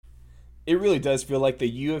It really does feel like the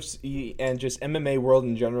UFC and just MMA world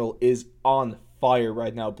in general is on fire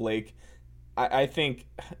right now, Blake. I think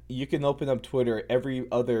you can open up Twitter every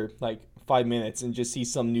other like 5 minutes and just see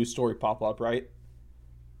some new story pop up, right?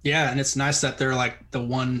 Yeah, and it's nice that they're like the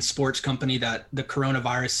one sports company that the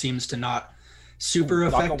coronavirus seems to not Ooh, super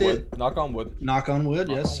knock on affect wood. it. Knock on wood. Knock on wood, Knock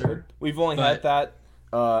yes, on wood. sir. We've only had But that.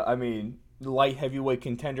 I mean, light heavyweight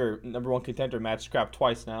contender, number one contender match scrapped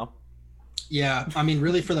twice now. yeah, I mean,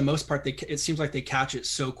 really, for the most part, it seems like they catch it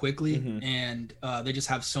so quickly, Mm-hmm. and they just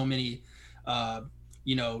have so many, uh,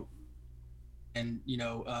 you know,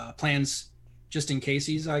 plans just in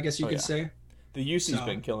cases, I guess you Oh could yeah, say. the UC's So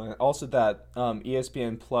been killing it. Also, that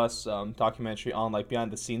ESPN Plus documentary on like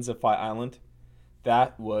behind the scenes of Fight Island,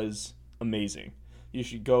 that was amazing. You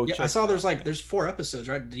should go yeah, I check saw that out. there's 4 episodes,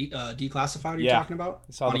 right? Declassified. You're Yeah, talking about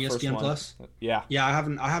I saw on the first ESPN one. Plus. Yeah, Yeah, I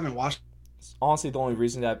haven't watched. it's honestly the only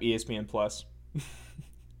reason to have ESPN Plus.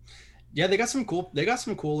 Yeah, they got some cool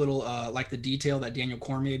little like the detail that Daniel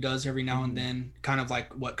Cormier does every now and Mm-hmm. then, kind of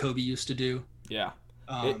like what Kobe used to do. Yeah,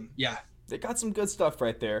 it Yeah. they got some good stuff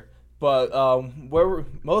right there. But where we're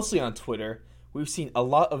mostly on Twitter, we've seen a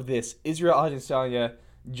lot of this Israel Adesanya,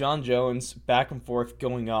 John Jones back and forth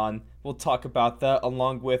going on. We'll talk about that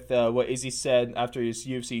along with what Izzy said after his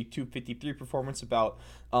UFC 253 performance about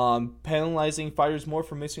penalizing fighters more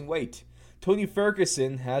for missing weight. Tony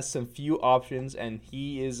Ferguson has some few options, and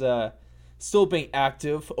he is still being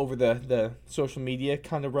active over the social media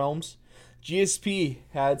kind of realms. GSP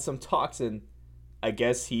had some talks, and I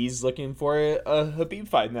guess he's looking for a Habib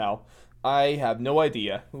fight now. I have no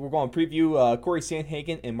idea. We're going to preview Corey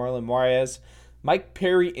Sandhagen and Marlon Moraes. Mike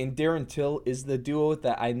Perry and Darren Till is the duo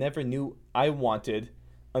that I never knew I wanted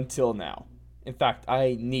until now. In fact,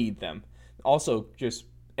 I need them. Also, just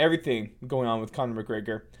everything going on with Conor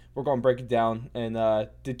McGregor. We're going to break it down and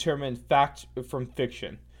determine fact from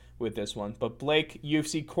fiction with this one. But Blake,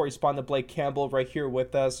 UFC correspondent Blake Campbell, right here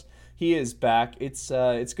with us. He is back. It's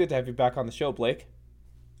good to have you back on the show, Blake.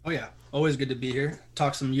 Oh yeah, always good to be here.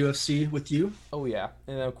 Talk some UFC with you. Oh yeah,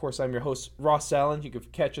 and of course I'm your host Ross Allen. You can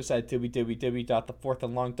catch us at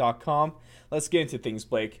www.thefourthandlong.com. Let's get into things,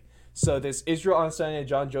 Blake. So this Israel Adesanya and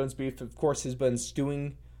John Jones beef, of course, has been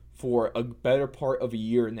stewing for a better part of a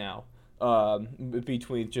year now.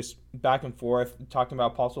 Between just back and forth, talking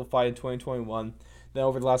about possible fight in 2021. Then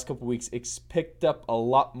over the last couple of weeks, it's picked up a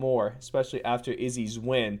lot more, especially after Izzy's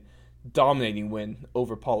win, dominating win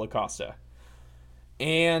over Paulo Costa.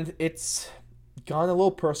 And it's gone a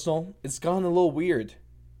little personal. It's gone a little weird.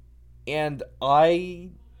 And I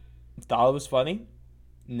thought it was funny.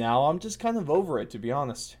 Now I'm just kind of over it, to be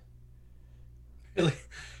honest. Really,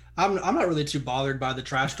 I'm not really too bothered by the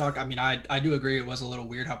trash talk. I mean, I do agree it was a little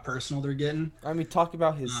weird how personal they're getting. I mean, talk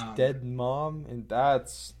about his Um, dead mom, and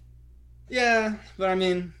that's. yeah, but I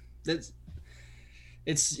mean, it's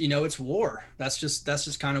it's war. That's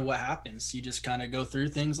just kind of what happens. You just kind of go through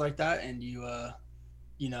things like that, and you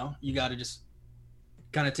got to just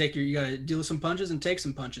kind of you got to deal with some punches and take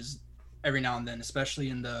some punches every now and then, especially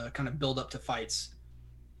in the kind of build up to fights.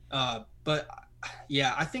 But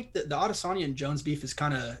yeah, I think that the Adesanya and Jones beef is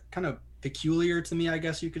kind of peculiar to me, I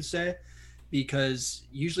guess you could say, because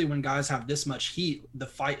usually when guys have this much heat, the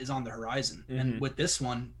fight is on the horizon, and Mm-hmm. with this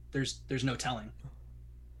one, there's no telling.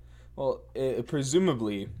 Well,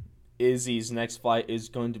 presumably, Izzy's next fight is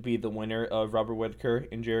going to be the winner of Robert Whitaker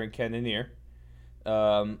and Jared Cannonier.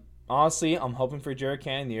 Honestly, I'm hoping for Jared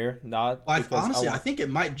Cannonier, not because I Honestly, I want. think it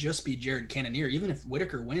might just be Jared Cannonier. Even if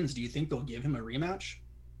Whitaker wins, do you think they'll give him a rematch?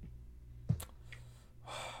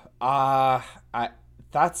 Uh, I.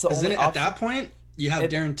 That's the Because then only at option. that point, you have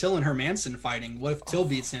It Darren Till and Hermanson fighting. What if Till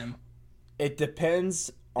beats him? It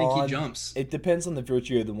depends I think he on jumps. the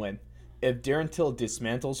virtue of the win. If Darren Till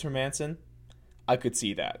dismantles Hermanson, I could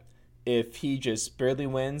see that. If he just barely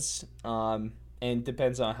wins, and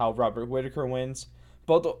depends on how Robert Whitaker wins.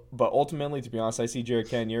 But ultimately, to be honest, I see Jared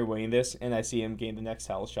Cannonier winning this, and I see him gain the next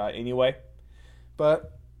title shot anyway.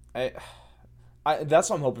 But I, that's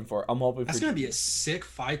what I'm hoping for. I'm hoping for That's gonna be a sick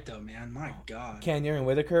fight, though, man. My God. Cannonier and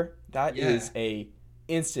Whitaker. That Yeah, is a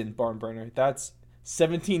instant barn burner. That's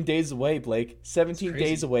 17 days away, Blake. it's 17 days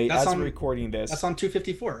crazy. away That's as we're on recording that's this. on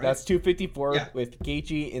 254, right? That's 254 Yeah. with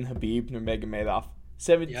Gaethje and Habib Nurmagomedov. Yep.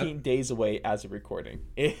 17 days away as of recording.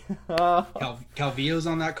 I Calvillo's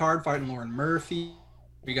on that card fighting Lauren Murphy.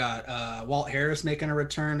 We got Walt Harris making a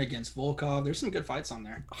return against Volkov. There's some good fights on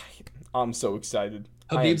there. am so excited.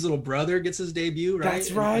 I am. Habib's little brother gets his debut, right? That's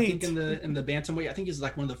And I think right. in the bantamweight, I think he's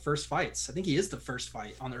like one of the first fights. I think he is the first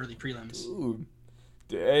fight on the early prelims. Ooh,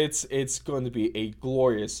 it's going to be a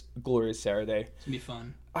glorious, glorious Saturday. It's gonna be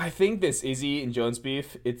fun. I think this Izzy and Jones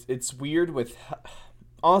beef. It's weird with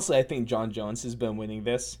honestly, I think John Jones has been winning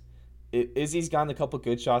this. Izzy's gotten a couple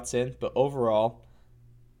good shots in, but overall,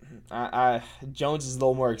 Jones is a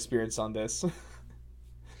little more experienced on this,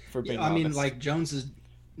 for Yeah, being I mean, honest. like Jones is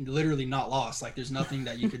literally not lost. Like there's nothing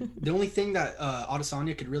that you could. The only thing that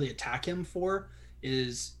Adesanya could really attack him for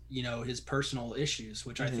is his personal issues,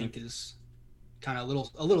 which I Hmm. think is kind of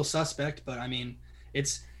a little suspect. But I mean,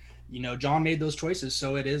 it's John made those choices,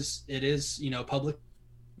 so it is public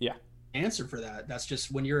Yeah. answer for that. That's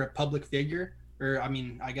just when you're a public figure, or I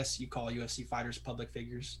mean, I guess you call UFC fighters public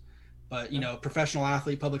figures, but Yeah. professional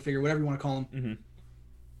athlete, public figure, whatever you want to call them, Hmm.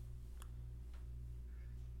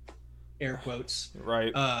 air quotes.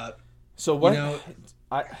 Right. Uh, So you what? know,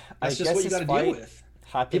 I I that's just guess what you this got to deal fight with.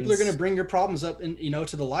 People are going to happens. bring your problems up and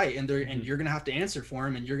to the light, and Mhm. you're going to have to answer for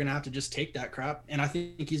them, and you're going to have to just take that crap. And I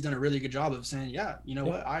think he's done a really good job of saying, yeah, you know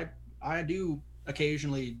Yeah. what, I do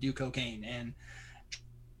occasionally do cocaine and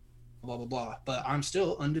blah blah blah, but I'm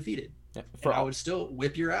still undefeated, Yeah. and I would still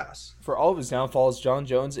whip your ass. For all of his downfalls, John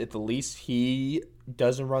Jones, at the least, he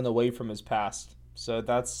doesn't run away from his past. So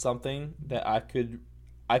that's something that I could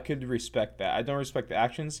respect. That I don't respect the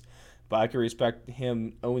actions, but I could respect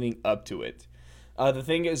him owning up to it. The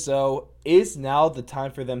thing is, though, is now the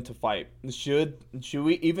time for them to fight? Should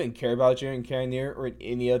we even care about Jaron Cannonier or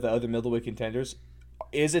any of the other middleweight contenders?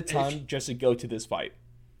 Is it If time just to go to this fight?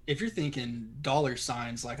 if you're thinking dollar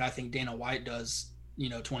signs like I think Dana White does,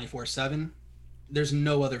 24/7, there's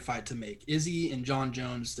no other fight to make. Izzy and John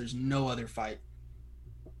Jones, there's no other fight.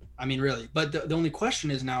 I mean, really. But the only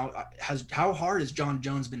question is now, has how hard has John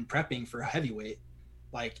Jones been prepping for a heavyweight?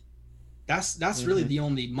 Like, that's really Hmm. the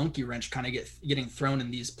only monkey wrench kind of getting thrown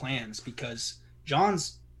in these plans, because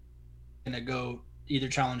John's gonna go either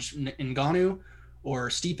challenge Ngannou or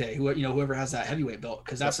Stipe, whoever has that heavyweight belt,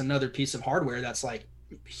 because that's Yep. another piece of hardware that's like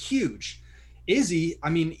huge. Izzy, I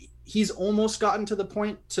mean, he's almost gotten to the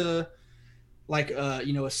point to like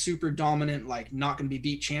a super dominant, like not going to be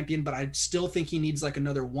beat champion, but I still think he needs like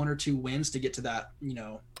another one or two wins to get to that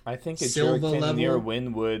I think a Jared Silva Cannonier level.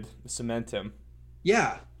 win would cement him.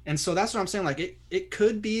 Yeah, and so that's what I'm saying. Like it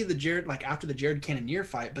could be the Jared, like after the Jared Cannonier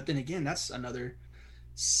fight, but then again, that's another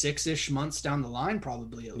 6-ish months down the line,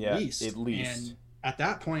 probably at Yeah, at least. least. And at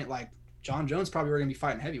that point, like John Jones probably going to be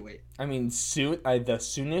fighting heavyweight. I mean, the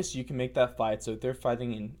soonest you can make that fight. So if they're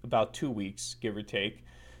fighting in about 2 weeks, give or take.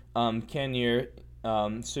 Cannonier,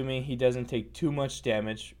 assuming he doesn't take too much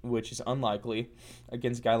damage, which is unlikely,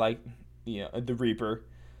 against a guy like the Reaper.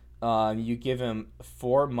 You give him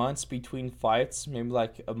 4 months between fights, maybe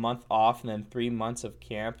like a month off, and then 3 months of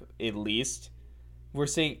camp at least. We're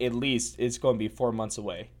saying at least it's going to be 4 months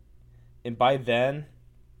away, and by then,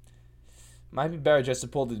 might be better just to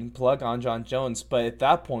pull the plug on John Jones. But at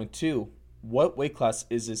that point too, what weight class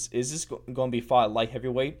is this? Is this going to be fought at light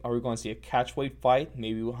heavyweight? Are we going to see a catch weight fight,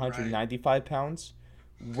 maybe Right. 195 pounds?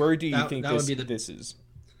 Where do you think That would this be this is?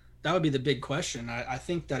 the big question. I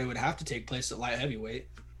think that it would have to take place at light heavyweight.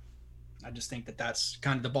 I just think that that's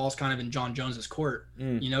kind of the ball's kind of in John Jones's court,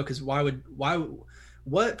 Mm. because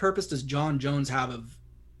what purpose does John Jones have of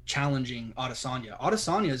challenging Adesanya?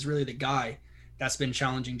 Adesanya is really the guy that's been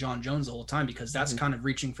challenging John Jones the whole time, because that's Mhm. kind of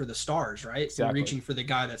reaching for the stars, right? You're Exactly. reaching for the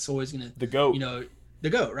guy that's always going to, The GOAT. the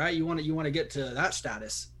GOAT, right? You want to get to that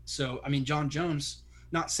status. So, I mean, John Jones,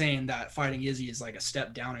 not saying that fighting Izzy is like a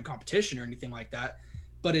step down in competition or anything like that,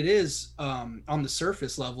 but it is on the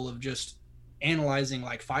surface level of just analyzing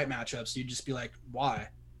like fight matchups. You'd just be like, why?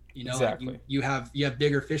 Exactly. Like you have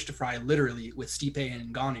bigger fish to fry, literally, with Stipe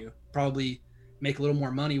and Ngannou. Probably make a little more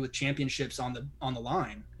money with championships on the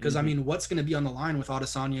line. Because I Mhm. mean, what's going to be on the line with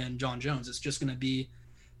Adesanya and John Jones? It's just going to be,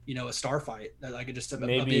 a star fight, like just a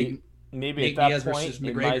maybe big maybe Nate at that Diaz point versus it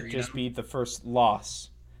McGregor, might just be the first loss,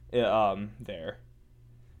 there.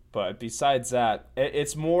 But besides that,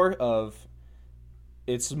 it's more of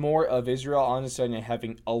Israel Adesanya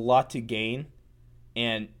having a lot to gain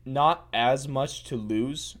and not as much to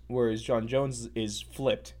lose, whereas John Jones is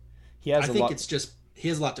flipped. He I has a think lot. it's just he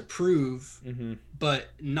has a lot to prove, Mm-hmm. but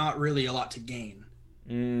not really a lot to gain,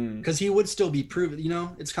 Mm, because he would still be proven.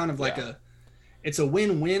 It's kind of like yeah. it's a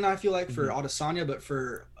win-win. I feel like for Mhm. Adesanya, but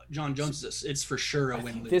for John Jones, it's for sure a I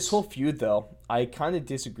think win-lose. this whole feud, though, I kind of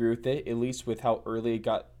disagree with it, at least with how early it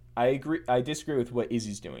got. I disagree with what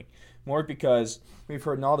Izzy's doing. More because we've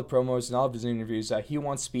heard in all the promos and all of his interviews that he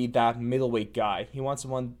wants to be that middleweight guy. He wants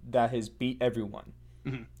someone that has beat everyone.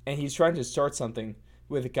 Mhm. And he's trying to start something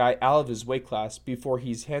with a guy out of his weight class before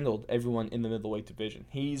he's handled everyone in the middleweight division.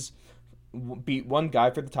 He's beat one guy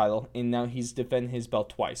for the title, and now he's defended his belt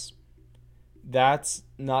twice. That's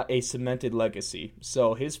not a cemented legacy.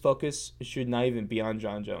 So his focus should not even be on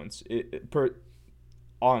John Jones.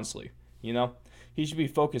 Honestly, He should be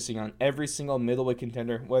focusing on every single middleweight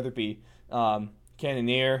contender, whether it be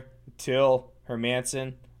Cannonier, Till,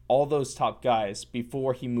 Hermanson, all those top guys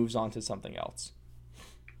before he moves on to something else.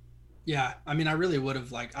 Yeah, I mean, I really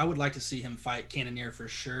I would like to see him fight Cannonier for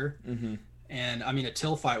sure. Mm-hmm. And I mean, a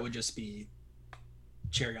Till fight would just be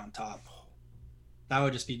cherry on top. That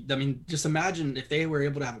would just be, I mean, just imagine if they were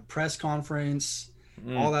able to have a press conference,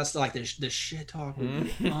 all that stuff, like this shit talk would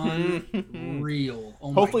be unreal.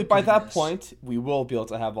 Oh Hopefully by that point, we will be able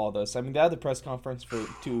to have all this. I mean, they had the press conference for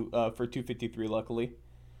 253, luckily.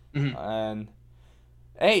 Mm-hmm. And,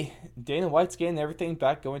 hey, Dana White's getting everything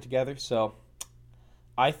back going together, so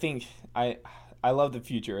I think I love the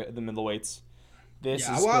future of the middleweights.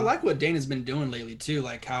 I like what Dana's been doing lately too.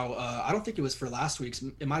 Like how I don't think it was for last week's.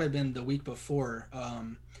 It might have been the week before.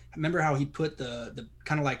 Remember how he put the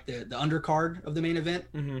kind of like the undercard of the main event.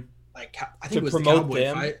 Mm-hmm. Like I think it was promote the Cowboy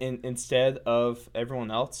them fight instead of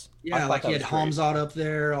everyone else. Yeah, like he had Hamzat up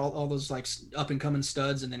there, all those like up and coming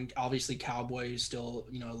studs, and then obviously Cowboy, who's still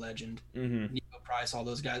a legend. Mm-hmm. Nico Price, all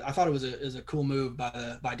those guys. I thought it was a cool move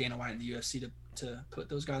by Dana White and the UFC to put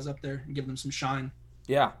those guys up there and give them some shine.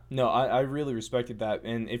 Yeah, no, I really respected that.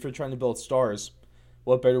 And if you're trying to build stars,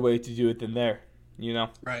 what better way to do it than there?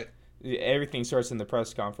 Right. Everything starts in the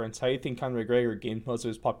press conference. How do you think Conor McGregor gained most of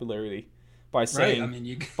his popularity? By saying, right. I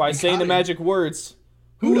mean, saying the magic words.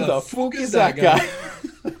 Who the fuck is that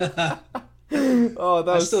guy?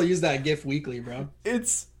 I still use that GIF weekly, bro.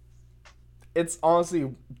 It's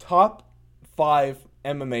honestly top 5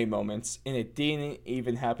 MMA moments, and it didn't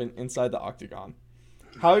even happen inside the octagon.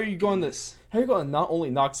 How are you going to not only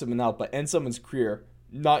knock someone out, but end someone's career,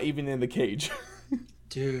 not even in the cage?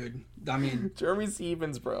 Dude, I mean, Jeremy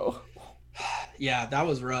Stephens, bro. Yeah, that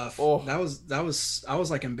was rough. Oh. That was I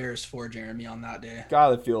was like embarrassed for Jeremy on that day.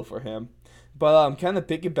 Gotta feel for him. But kind of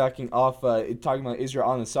piggybacking off talking about Israel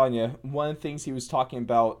Adesanya, one of the things he was talking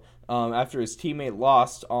about after his teammate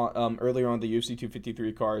lost earlier on the UFC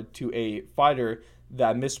 253 card to a fighter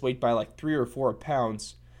that missed weight by like 3 or 4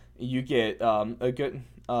 pounds, you get a good.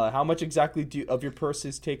 How much exactly of your purse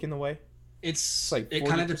is taken away? It's like it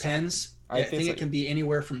kind of depends. I think it can be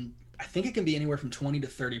anywhere from 20 to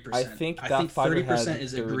 30%. I think 30%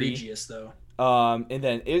 is egregious though. And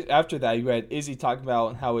then after that, you had Izzy talking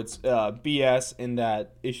about how it's BS and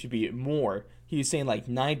that it should be more. He was saying like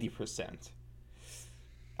 90%.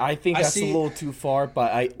 I think that's a little too far,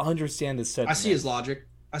 but I understand the sentiment. I see his logic.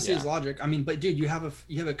 His logic. I mean, but dude, you have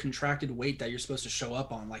a contracted weight that you're supposed to show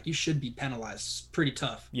up on. Like, you should be penalized pretty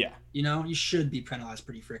tough. Yeah. You should be penalized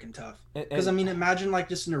pretty freaking tough. Because I mean, imagine like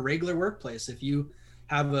just in a regular workplace, if you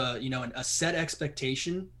have a set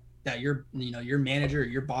expectation that your manager,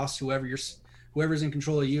 your boss, whoever's in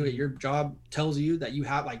control of you at your job tells you that you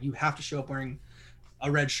have to show up wearing a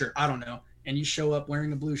red shirt. I don't know, and you show up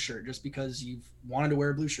wearing a blue shirt just because you've wanted to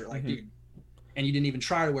wear a blue shirt. Like, dude. And you didn't even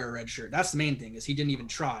try to wear a red shirt. That's the main thing, is he didn't even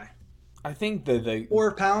try. I think the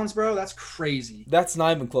 4 pounds, bro, that's crazy. That's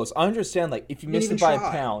not even close. I understand, like, if you miss it by a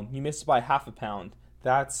pound, you miss it by half a pound,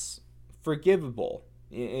 that's forgivable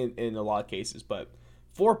in a lot of cases. But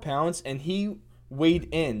 4 pounds, and he weighed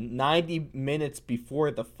in 90 minutes before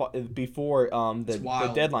the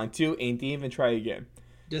deadline too, and didn't even try again.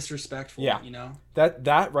 Disrespectful,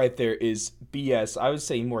 That right there is BS. I would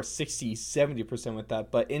say more 60-70% with that,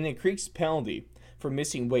 but an increased penalty for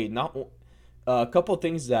missing weight. Not a couple of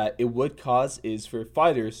things that it would cause is for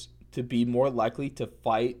fighters to be more likely to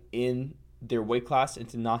fight in their weight class and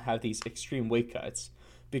to not have these extreme weight cuts.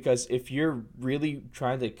 Because if you're really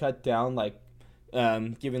trying to cut down, like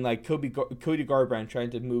giving like Cody Garbrandt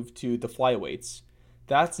trying to move to the flyweights,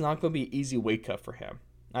 that's not going to be an easy weight cut for him.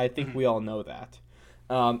 I think we all know that.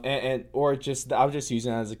 I'll just use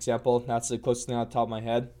it as an example. That's the closest thing on the top of my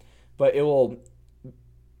head. But it will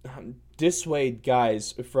dissuade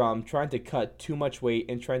guys from trying to cut too much weight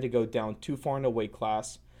and trying to go down too far in a weight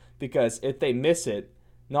class. Because if they miss it,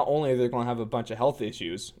 not only are they going to have a bunch of health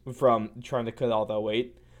issues from trying to cut all that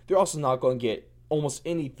weight, they're also not going to get almost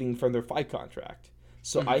anything from their fight contract.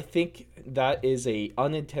 So I think that is a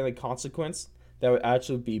unintended consequence that would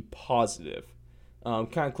actually be positive.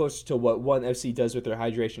 Kind of closer to what ONE FC does with their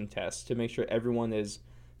hydration test to make sure everyone is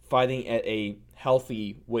fighting at a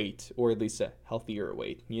healthy weight, or at least a healthier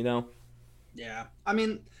weight, Yeah. I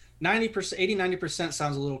mean, 90%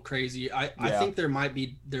 sounds a little crazy. I think there might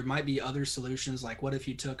be other solutions. Like, what if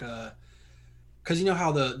you took because you know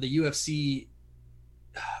how the UFC,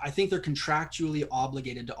 I think they're contractually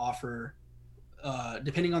obligated to offer,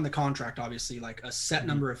 depending on the contract, obviously, like a set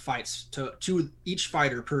number of fights to each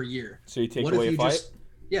fighter per year. So you take away a fight?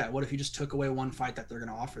 What if you just took away one fight that they're going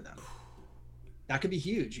to offer them? That could be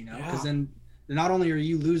huge, because then not only are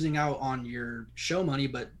you losing out on your show money,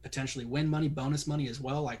 but potentially win money, bonus money as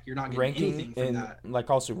well. Like you're not getting anything from that. Like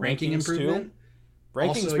also Ranking rankings improvement. too. Rankings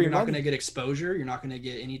Also, free you're not money. going to get exposure. You're not going to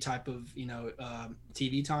get any type of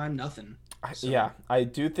TV time. Nothing. So. Yeah, I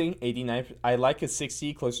do think 89. I like a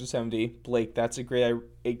 60, close to 70. Blake, that's a great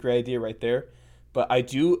idea right there. But I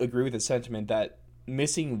do agree with the sentiment that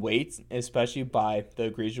missing weight, especially by the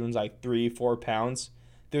egregious ones, like 3-4 pounds,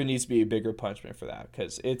 there needs to be a bigger punishment for that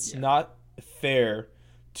because it's not fair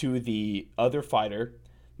to the other fighter.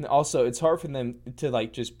 And also, it's hard for them to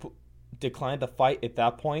like just decline the fight at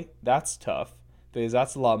that point. That's tough because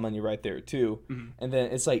that's a lot of money right there too. Mm-hmm. And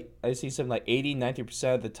then it's like I see something like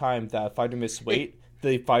 80-90% of the time that a fighter missed weight,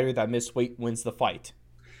 the fighter that missed weight wins the fight.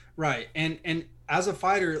 Right. And as a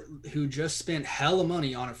fighter who just spent hella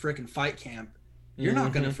money on a freaking fight camp, you're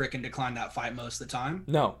not going to freaking decline that fight most of the time.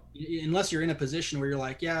 No. Unless you're in a position where you're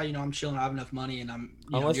like, yeah, I'm chilling, I have enough money, and I'm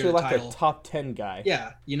unless you're like a top 10 guy.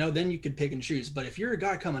 Yeah, then you could pick and choose. But if you're a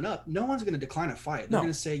guy coming up, no one's going to decline a fight. They're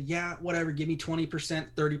going to say, yeah, whatever, give me 20%,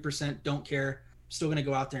 30%, don't care. Still going to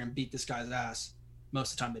go out there and beat this guy's ass.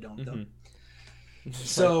 Most of the time they don't, though.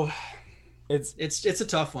 So it's a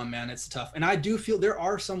tough one, man. It's tough. And I do feel there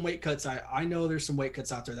are some weight cuts. I know there's some weight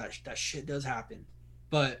cuts out there that shit does happen.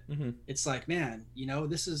 But it's like, man,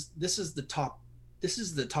 this is the top. This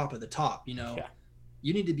is the top of the top.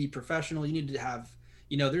 You need to be professional. You need to have,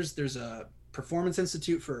 there's a performance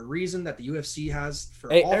institute for a reason that the UFC has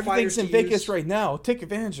for all everything's fighters in Vegas right now. Take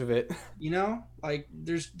advantage of it. Like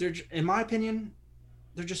there's in my opinion,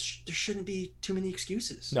 there shouldn't be too many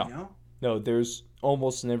excuses. No, there's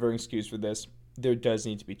almost never an excuse for this. There does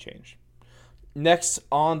need to be change. Next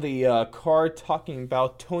on the card, talking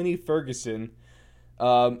about Tony Ferguson.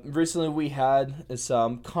 Recently we had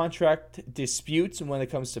some contract disputes when it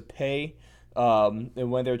comes to pay,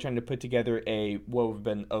 and when they were trying to put together what would have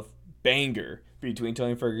been a banger between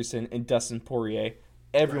Tony Ferguson and Dustin Poirier.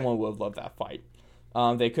 Everyone would have loved that fight.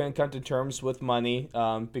 They couldn't come to terms with money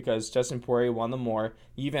because Dustin Poirier won them more.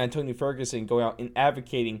 You even had Tony Ferguson going out and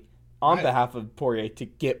advocating on behalf of Poirier to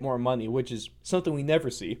get more money, which is something we never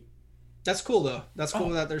see. That's cool, though. That's cool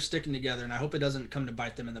that they're sticking together, and I hope it doesn't come to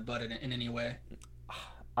bite them in the butt in any way.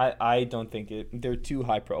 I don't think they're too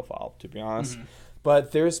high profile, to be honest.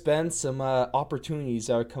 But there's been some opportunities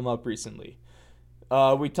that have come up recently.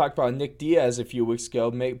 We talked about Nick Diaz a few weeks ago,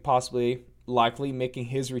 likely making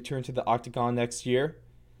his return to the Octagon next year.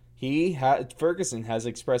 Ferguson has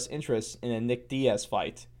expressed interest in a Nick Diaz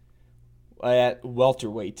fight at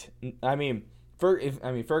welterweight.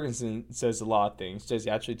 Ferguson says a lot of things. Does he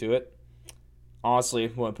actually do it? Honestly,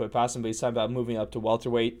 wouldn't put it past him, but he's talking about moving up to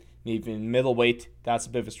welterweight, even middleweight. That's a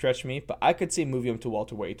bit of a stretch for me, but I could see moving up to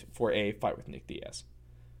welterweight for a fight with Nick Diaz.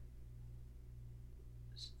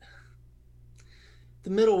 The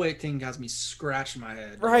middleweight thing has me scratching my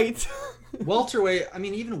head. Right. Welterweight,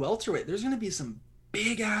 even welterweight, there's going to be some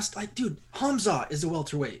big ass, dude, Hamza is a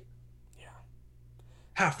welterweight. Yeah.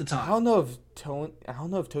 Half the time. I don't know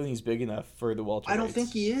if Tony's big enough for the welterweights. I don't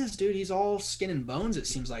think he is, dude. He's all skin and bones, it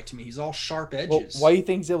seems like to me. He's all sharp edges. Well, why do you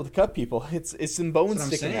think he's able to cut people? It's some bones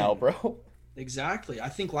sticking out, bro. Exactly. I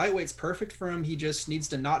think lightweight's perfect for him. He just needs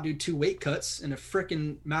to not do 2 weight cuts in a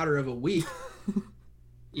freaking matter of a week.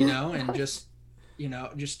 And just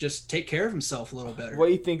take care of himself a little better. What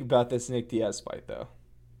do you think about this Nick Diaz fight, though?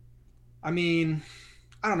 I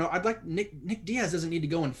don't know. I'd like Nick Diaz doesn't need to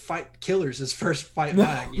go and fight killers his first fight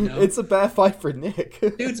back. It's a bad fight for Nick.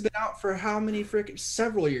 Dude's been out for how many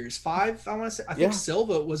several years? 5, I want to say. I think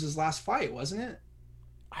Silva was his last fight, wasn't it?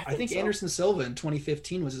 I think so. Anderson Silva in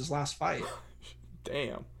 2015 was his last fight.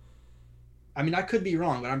 Damn. I could be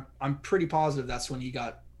wrong, but I'm pretty positive that's when he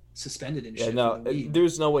got suspended and shit. No,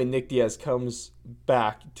 there's no way Nick Diaz comes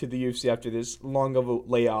back to the UFC after this long of a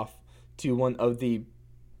layoff to one of the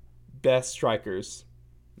best strikers.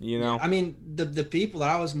 The people that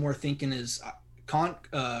I was more thinking is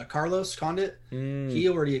Carlos Condit. He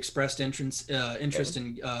already expressed interest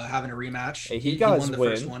in having a rematch. Hey, he got his win.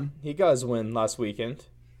 First one. He got his win last weekend.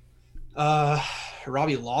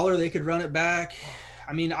 Robbie Lawler, they could run it back.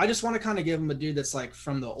 I just want to kind of give him a dude that's like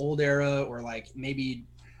from the old era, or like maybe,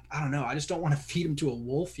 I don't know. I just don't want to feed him to a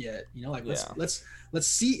wolf yet. Let's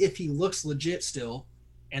see if he looks legit still,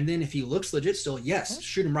 and then if he looks legit still, yes,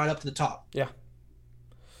 shoot him right up to the top. Yeah.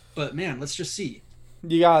 But man, let's just see.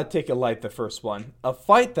 You gotta take it light the first one. A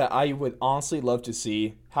fight that I would honestly love to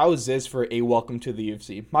see. How is this for a welcome to the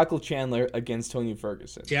UFC? Michael Chandler against Tony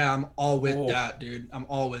Ferguson. Yeah, I'm all with that, dude. I'm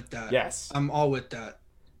all with that. Yes. I'm all with that.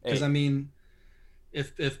 Because,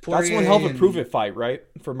 If That's Poirier one hell of a and- prove it fight, right?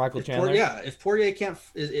 For Michael Chandler. if Poirier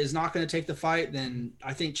is not going to take the fight, then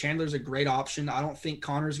I think Chandler's a great option. I don't think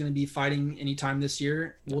Connor's going to be fighting anytime this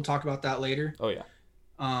year. We'll talk about that later. Oh yeah.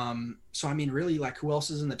 So I mean, really, like, who else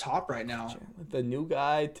is in the top right now? The new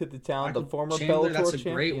guy to the town, the former Chandler, Bellator that's a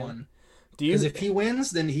champion. great one. Do you? Because if he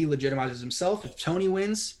wins, then he legitimizes himself. If Tony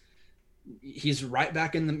wins, he's right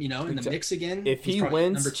back in the in the mix again. If He's he probably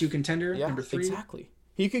wins, number 2 contender, yeah, number 3. exactly.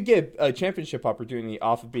 He could get a championship opportunity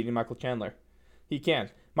off of beating Michael Chandler. He can.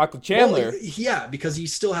 Michael Chandler. Well, yeah, because he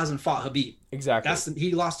still hasn't fought Khabib. Exactly.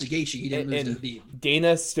 He lost to Gaethje. He didn't lose to Khabib.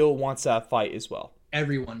 Dana still wants that fight as well.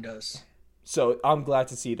 Everyone does. So I'm glad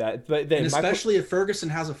to see that. But then, and especially if Ferguson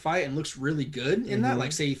has a fight and looks really good in that,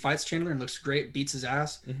 like say he fights Chandler and looks great, beats his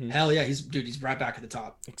ass. Hell yeah, he's right back at the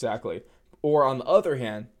top. Exactly. Or on the other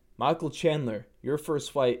hand, Michael Chandler, your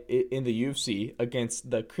first fight in the UFC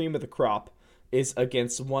against the cream of the crop is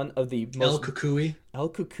against one of the most El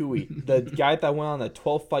Kukui, the guy that went on a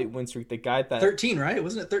 12-fight win streak, the guy that 13, right?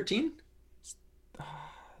 Wasn't it 13?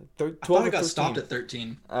 12 I thought or it got 13. stopped at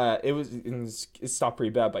 13. It stopped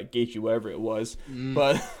pretty bad by Gaethje, whatever it was.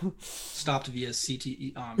 But stopped via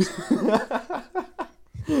CTE.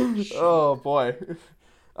 Oh boy.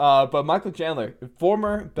 But Michael Chandler,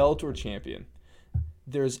 former Bellator champion.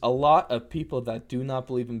 There's a lot of people that do not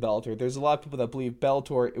believe in Bellator. There's a lot of people that believe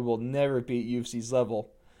Bellator it will never beat UFC's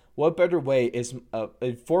level. What better way is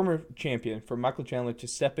a former champion for Michael Chandler to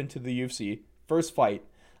step into the UFC first fight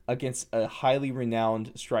against a highly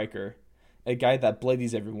renowned striker, a guy that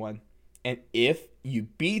bloodies everyone, and if you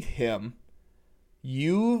beat him,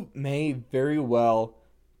 you may very well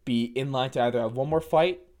be in line to either have one more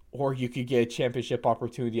fight or you could get a championship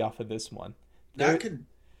opportunity off of this one. That could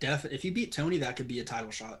definitely, if you beat Tony, that could be a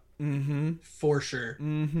title shot. For sure.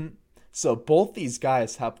 So both these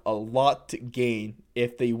guys have a lot to gain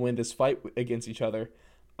if they win this fight against each other.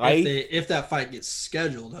 If that fight gets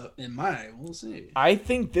scheduled up in May, we'll see. I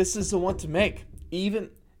think this is the one to make, even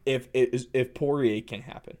if Poirier can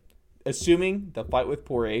happen. Assuming the fight with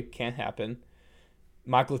Poirier can't happen,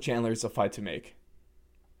 Michael Chandler is a fight to make.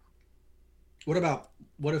 What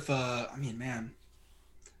if I mean, man,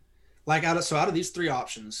 like out of these 3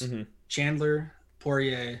 options, Chandler,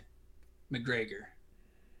 Poirier, McGregor,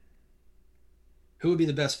 who would be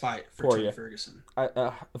the best fight for Tony Ferguson?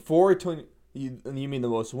 For Tony, you mean the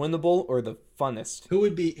most winnable or the funnest? Who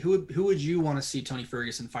would you want to see Tony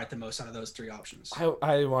Ferguson fight the most out of those 3 options?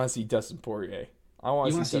 I want to see Dustin Poirier. You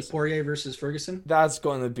want to see Poirier versus Ferguson? That's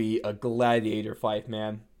going to be a gladiator fight,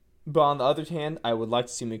 man. But on the other hand, I would like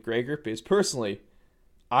to see McGregor because personally,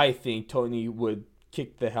 I think Tony would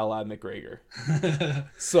kick the hell out of McGregor.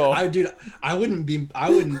 So I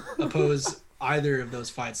wouldn't oppose either of those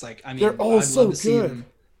fights. Like, I mean, they're all so good.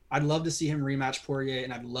 I'd love to see him rematch Poirier,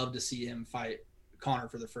 and I'd love to see him fight Conor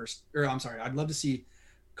I'd love to see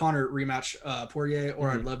Conor rematch Poirier,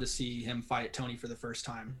 or I'd love to see him fight Tony for the first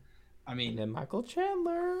time. I mean, and then Michael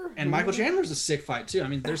Chandler. And Michael Chandler's a sick fight too. I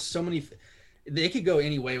mean, there's so many. They could go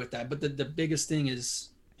any way with that, but the biggest thing is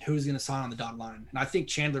who's going to sign on the dotted line, and I think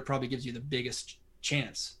Chandler probably gives you the biggest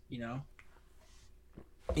chance.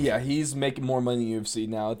 Yeah, he's making more money in UFC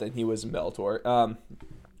now than he was in Bellator.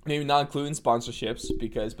 Maybe not including sponsorships,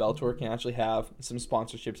 because Bellator can actually have some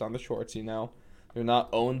sponsorships on the shorts, They're not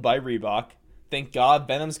owned by Reebok. Thank God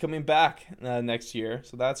Venom's coming back next year,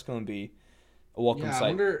 so that's going to be a welcome sight. I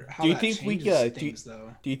wonder how that changes things,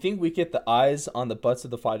 though. Do you think we get the eyes on the butts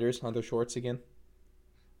of the fighters on their shorts again?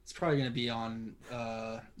 It's probably going to be on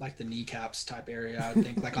like the kneecaps type area, I would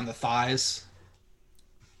think, like on the thighs.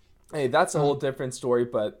 Hey, that's a whole different story,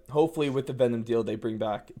 but hopefully with the Venom deal, they bring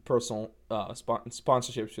back personal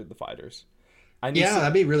sponsorships to the fighters.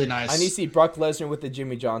 That'd be really nice. I need to see Brock Lesnar with the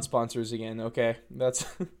Jimmy John sponsors again, okay? That's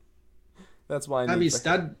why I need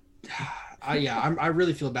I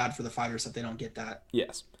really feel bad for the fighters that they don't get that.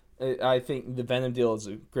 Yes. I think the Venom deal is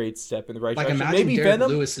a great step in the right direction. Imagine maybe Derek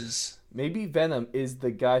Lewis's. Maybe Venom is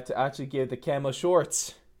the guy to actually give the camo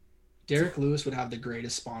shorts. Derek Lewis would have the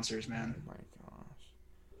greatest sponsors, man. Oh my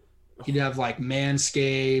gosh. He'd have like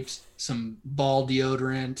Manscaped, some ball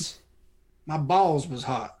deodorant. My balls was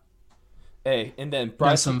hot. Hey, and then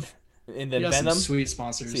Bryson, and then Venom, some sweet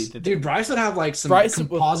sponsors. See, dude, Bryce would have like some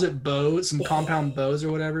composite bows, some compound bows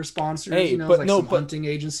or whatever sponsors. Hey, some hunting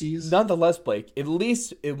agencies. Nonetheless, Blake, at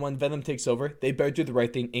least when Venom takes over, they better do the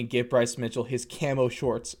right thing and give Bryce Mitchell his camo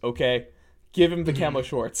shorts. Okay, give him the camo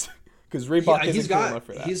shorts because Reebok isn't cool enough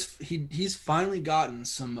for that. He's finally gotten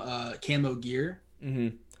some camo gear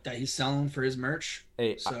that he's selling for his merch.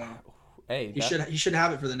 Hey, he should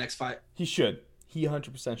have it for the next fight. He should. He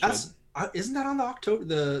 100% should. Isn't that on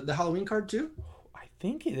the Halloween card too? I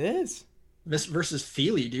think it is. This versus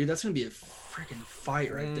Feely, dude. That's gonna be a freaking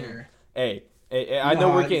fight right Mm. there. Hey, You I know know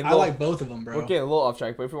how we're getting a I like little both of them, we're bro. getting a little off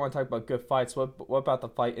track, but if we want to talk about good fights, what about the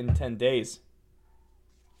fight in 10 days?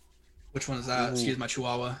 Which one is that? Ooh. Excuse my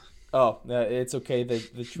chihuahua. Oh, it's okay. The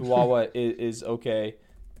Chihuahua is okay.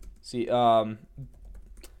 See, but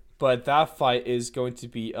that fight is going to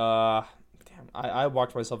be damn, I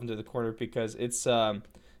walked myself into the corner because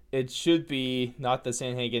it should be not the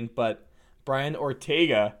Sanhagen, but Brian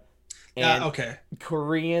Ortega Yeah, and okay.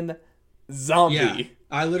 Korean Yeah. Zombie.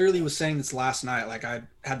 I literally was saying this last night. Like I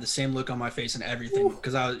had the same look on my face and everything Whew.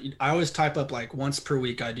 because I always type up like once per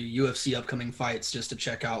week. I do UFC upcoming fights just to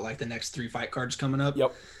check out like the next 3 fight cards coming up.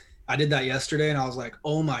 Yep. I did that yesterday and I was like,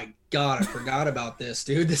 oh my God, I forgot about this,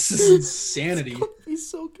 dude. This is insanity. He's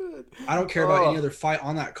so good. I don't care about any Oh, other fight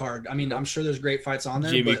on that card. I mean, I'm nope. sure there's great fights on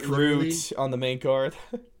there, Jimmy but Crute on the main card.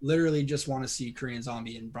 literally just want to see Korean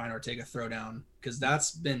Zombie and Brian Ortega throw down because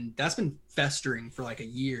that's been festering for like a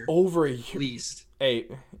year Over a at year. least. Hey,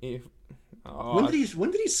 if, oh, When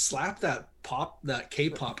did he slap that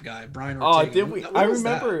K-pop guy Brian oh, Ortega? did we? When was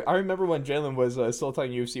that? I remember when Jalen was still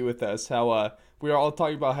talking UFC with us. How we were all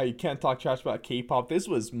talking about how you can't talk trash about K-pop. This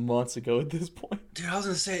was months ago at this point. Dude, I was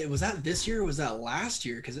gonna say, was that this year or was that last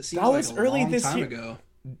year? Because it seems That like a was early long this time year. ago.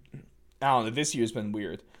 I don't know. This year's been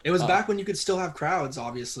weird. It was Uh, back when you could still have crowds,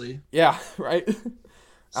 obviously. yeah, right.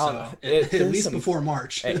 I don't know. So at There's least some before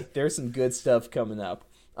March. hey, there's some good stuff coming up.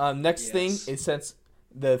 Next thing Yes. is since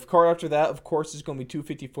the card after that, of course, is going to be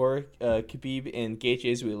 254 Khabib and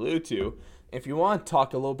Gaethje, as we alluded to. If you want to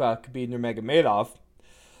talk a little about Khabib Nurmagomedov,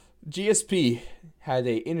 GSP had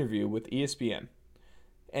a interview with ESPN,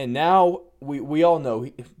 and now we all know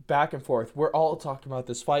back and forth. We're all talking about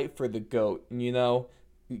this fight for the goat. You know,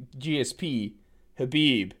 GSP,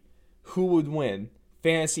 Khabib, who would win?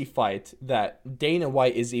 Fantasy fight that Dana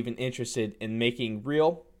White is even interested in making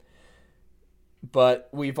real. But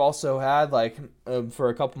we've also had like for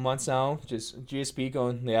a couple months now, just GSP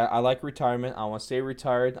going, yeah, I like retirement. I want to stay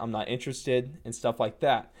retired. I'm not interested and stuff like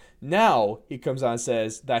that. Now he comes out and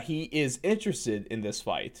says that he is interested in this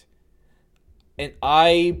fight, and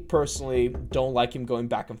I personally don't like him going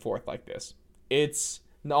back and forth like this. It's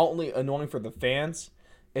not only annoying for the fans,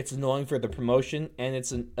 it's annoying for the promotion, and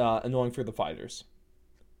it's annoying for the fighters.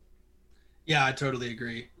 Yeah, I totally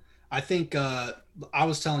agree. I think I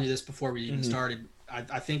was telling you this before we even Mm-hmm. started.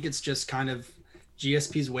 I think it's just kind of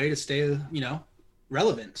GSP's way to stay,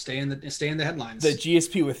 relevant, stay in the The headlines.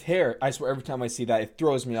 GSP with hair, I swear every time I see that, it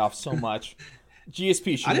throws me off so much.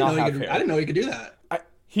 GSP I should didn't not know he have could. I hair. didn't know he could do that.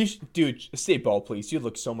 Dude, stay bald, please. You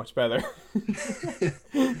look so much better.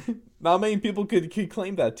 Not many people could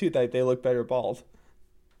claim that too, that they look better bald.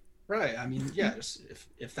 Right. I mean, yeah. Just,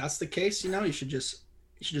 if that's the case, you should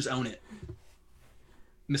just own it,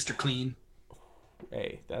 Mister Clean.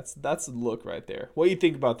 Hey, that's the look right there. What do you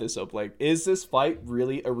think about this, though, Blake? Is this fight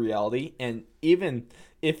really a reality? And even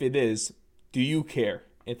if it is, do you care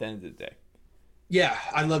at the end of the day? Yeah,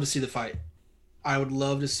 I'd love to see the fight. I would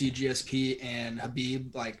love to see GSP and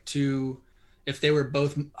Habib like two, if they were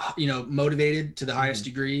both motivated to the highest Hmm.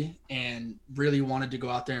 degree and really wanted to go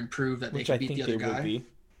out there and prove that they Which I could beat the think other they would guy. be.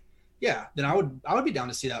 Yeah, then I would be down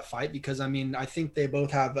to see that fight because I mean I think they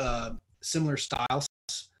both have similar styles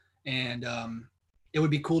and it would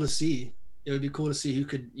be cool to see. It would be cool to see who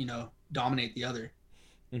could dominate the other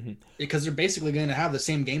Hmm. because they're basically going to have the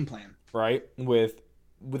same game plan. Right?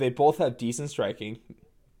 They both have decent striking,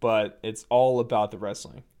 but it's all about the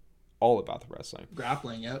wrestling. All about the wrestling.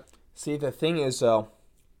 Grappling, yep. See, the thing is, though,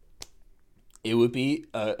 it would be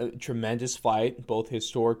a tremendous fight, both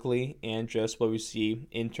historically and just what we see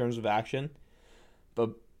in terms of action.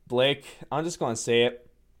 But Blake, I'm just going to say it.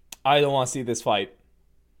 I don't want to see this fight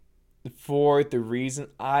for the reason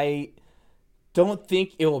I don't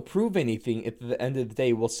think it will prove anything at the end of the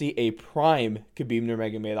day. We'll see a prime Khabib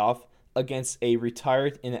Nurmagomedov against a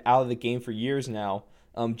retired and out of the game for years now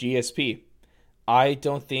GSP. I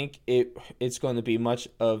don't think it's going to be much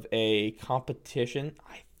of a competition.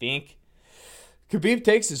 I think Khabib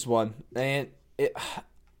takes this one, and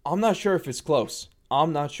I'm not sure if it's close.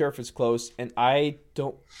 I'm not sure if it's close, and I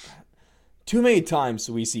don't. Too many times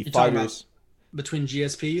we see You're talking about fighters. between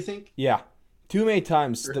GSP, you think? Yeah, too many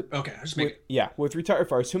times. Okay, I just make it. With retired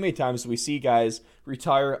fighters, too many times we see guys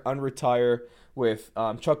retire, unretire. With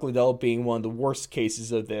Chuck Liddell being one of the worst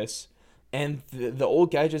cases of this, and the old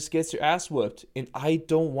guy just gets their ass whooped, and I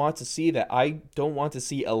don't want to see that. I don't want to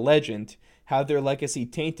see a legend have their legacy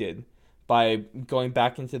tainted by going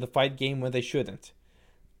back into the fight game when they shouldn't.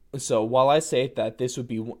 So while I say that this would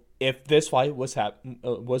be if this fight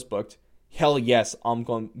was booked, hell yes, I'm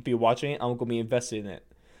going to be watching it. I'm going to be invested in it.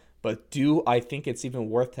 But do I think it's even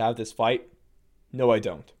worth to have this fight? No, I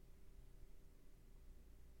don't.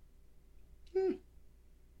 I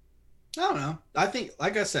don't know. I think,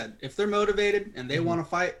 like I said, if they're motivated and they Mhm. want to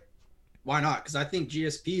fight, why not? Because I think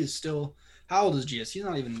GSP is still. How old is GS? He's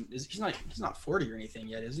not even. He's not 40 or anything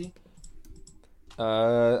yet, is he?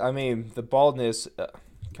 I mean, the baldness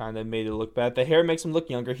kind of made it look bad. The hair makes him look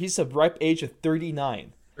younger. He's a ripe age of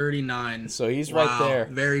 39. 39. So he's right Wow. there.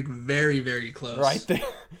 Very, very, very close. Right there.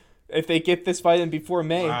 If they get this fight in before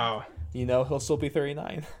May, Wow. he'll still be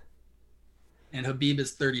 39. And Habib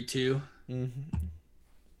is 32. Mm-hmm.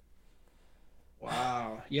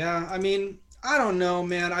 Wow. Yeah. I mean, I don't know,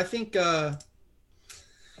 man. I think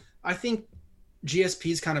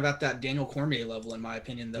GSP's kind of at that Daniel Cormier level, in my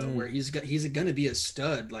opinion, though, where he's going to be a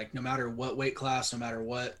stud, like no matter what weight class, no matter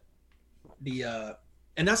what the.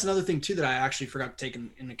 And that's another thing too that I actually forgot to take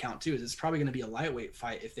in account too, is it's probably going to be a lightweight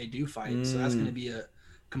fight if they do fight. So that's going to be a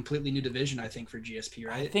completely new division, I think, for GSP,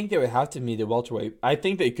 right? I think they would have to meet a welterweight. I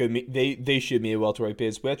think they could meet. They should meet a welterweight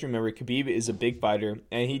because we have to remember Khabib is a big fighter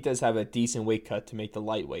and he does have a decent weight cut to make the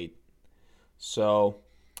lightweight. So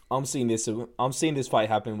I'm seeing this fight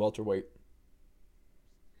happen in welterweight. I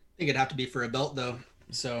think it'd have to be for a belt though,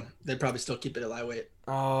 so they'd probably still keep it at lightweight.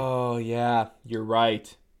 Oh yeah, you're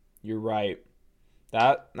right. You're right.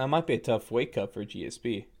 That might be a tough weight cut for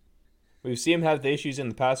GSP. We've seen him have the issues in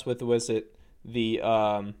the past with the ulcerative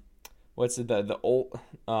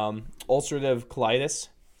colitis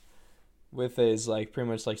with his like pretty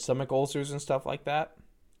much like stomach ulcers and stuff like that.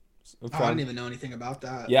 I didn't even know anything about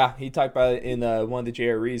that. Yeah, he talked about it in one of the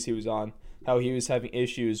JREs he was on, how he was having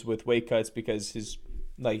issues with weight cuts because his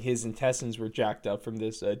intestines were jacked up from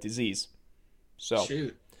this disease. So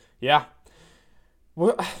Shoot. yeah.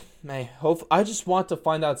 Well, man, I just want to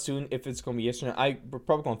find out soon if it's going to be yesterday. We're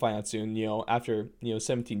probably going to find out soon, after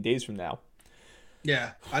 17 days from now.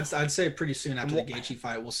 Yeah, I'd say pretty soon after the Gaethje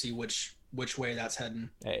fight, we'll see which way that's heading.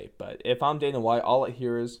 Hey, but if I'm Dana White, all I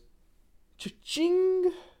hear is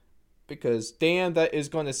cha-ching, because damn, that is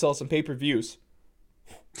going to sell some pay-per-views.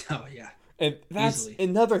 Oh yeah, and that's easily.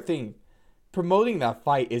 Another thing. Promoting that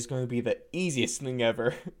fight is going to be the easiest thing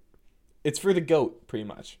ever. It's for the GOAT, pretty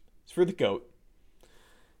much. It's for the GOAT.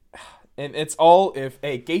 And it's all if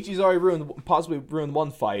Gaethje's already possibly ruined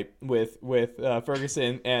one fight with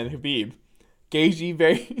Ferguson and Khabib.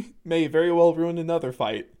 Gaethje may very well ruin another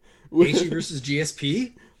fight. Gaethje versus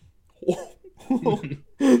GSP.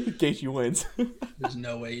 Gaethje wins. There's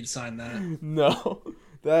no way you'd sign that. No,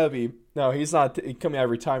 he's not coming out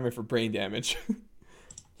of retirement for brain damage.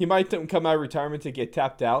 He might come out of retirement to get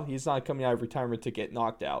tapped out. He's not coming out of retirement to get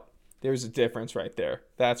knocked out. There's a difference right there.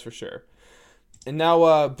 That's for sure. And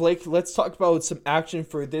now, Blake, let's talk about some action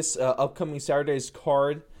for this upcoming Saturday's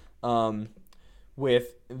card,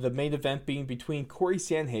 with the main event being between Corey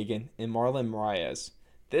Sandhagen and Marlon Moraes.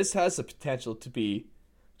 This has the potential to be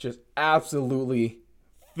just absolutely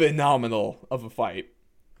phenomenal of a fight.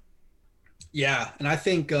 Yeah, and I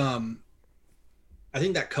think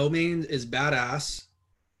that co-main is badass.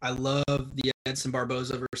 I love the Edson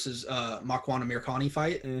Barboza versus Makwan Amirkhani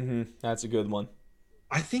fight. Mm-hmm. That's a good one.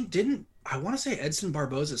 I want to say Edson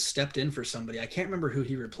Barboza stepped in for somebody. I can't remember who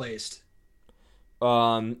he replaced.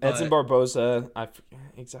 Edson Barboza, I forget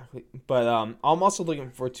exactly, but I'm also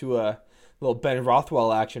looking forward to a little Ben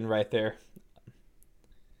Rothwell action right there.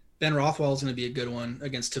 Ben Rothwell is going to be a good one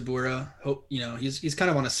against Tabura. Hope he's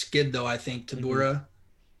kind of on a skid though. I think Tabura. Mm-hmm.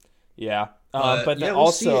 Yeah, but then we'll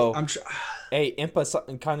also, see.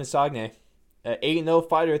 Impa Kanesagne, 8-0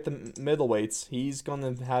 fighter at the middleweights. He's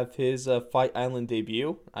going to have his Fight Island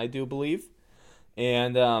debut, I do believe,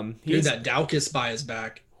 and dude, that Daukus buy is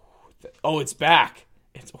back. Oh, it's back!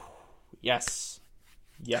 Yes.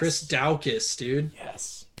 Chris Daukus, dude.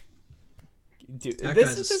 Yes. Dude, that this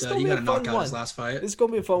guy's a is stud. gonna He be got a to fun knock out one. his last fight. This is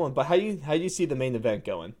gonna be a fun one. But how do you see the main event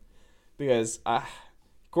going? Because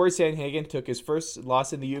Corey Sandhagen took his first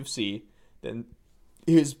loss in the UFC, then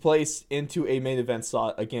he was placed into a main event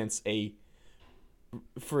slot against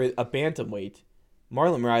for a bantamweight.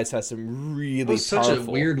 Marlon Moraes has some really powerful. Such a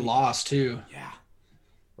weird loss too. Yeah.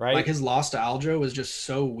 Right. Like his loss to Aljo was just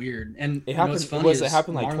so weird, and it happened. It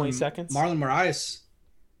happened like 20 seconds. Marlon Moraes.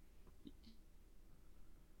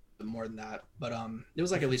 More than that, but it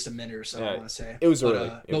was like at least a minute or so. I want to say it was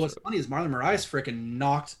early. But what's funny is Marlon Moraes freaking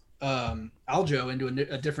knocked Aljo into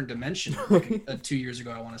a different dimension like 2 years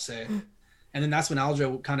ago. I want to say, and then that's when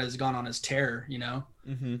Aljo kind of has gone on his tear,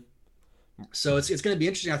 Mm-hmm. So it's going to be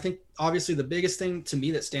interesting. I think obviously the biggest thing to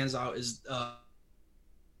me that stands out is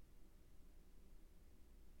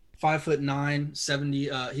 5'9", 70.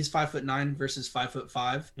 He's 5'9" versus 5'5",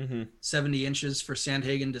 Mm-hmm. 70 inches for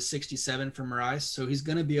Sandhagen to 67 for Moraes. So he's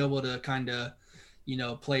going to be able to kind of,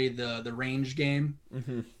 play the range game.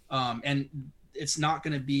 Mm-hmm. And it's not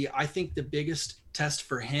going to be. I think the biggest test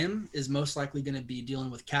for him is most likely going to be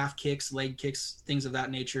dealing with calf kicks, leg kicks, things of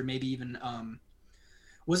that nature. Maybe even.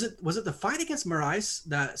 Was it the fight against Moraes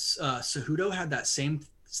that Cejudo had that same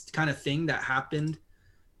kind of thing that happened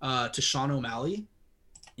to Sean O'Malley?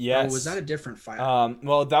 Yes. Or was that a different fight?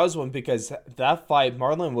 Well, that was one because that fight,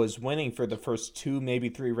 Marlon was winning for the first 2, maybe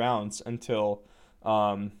 3 rounds until.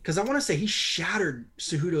 Because I want to say he shattered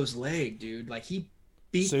Cejudo's leg, dude. Like he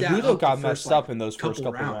beat that up. Cejudo got messed up in those first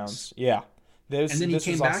couple rounds. Yeah. And then he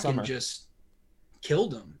came back and just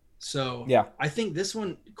killed him. So yeah, I think this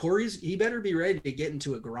one, he better be ready to get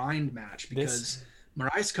into a grind match because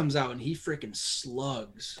Moraes comes out and he freaking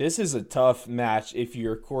slugs. This is a tough match if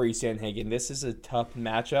you're Corey Sandhagen. This is a tough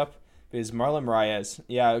matchup because Marlon Moraes,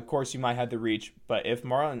 yeah, of course you might have the reach, but if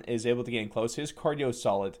Marlon is able to get in close, his cardio is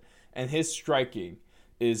solid and his striking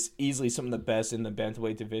is easily some of the best in the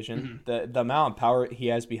bantamweight division. Mm-hmm. The amount of power he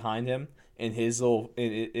has behind him in his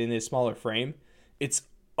in his smaller frame, it's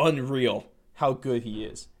unreal how good he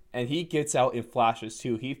is. And he gets out in flashes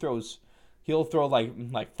too. He'll throw like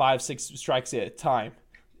 5-6 strikes at a time.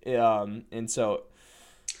 And so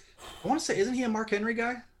I want to say, isn't he a Mark Henry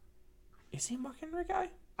guy? Is he a Mark Henry guy?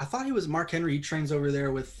 I thought he was Mark Henry. He trains over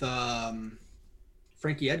there with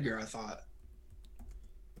Frankie Edgar, I thought.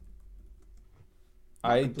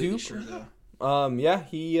 I do. Sure, though. Yeah,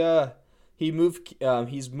 he moved.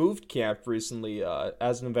 He's moved camp recently,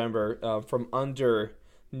 as of November, from under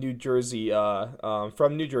New Jersey,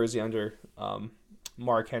 from New Jersey under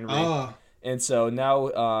Mark Henry, and so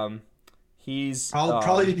now he's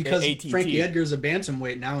probably because Frankie Edgar's a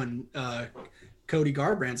bantamweight now, and Cody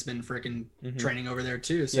Garbrandt's been freaking training over there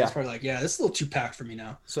too. So it's probably like, yeah, this is a little too packed for me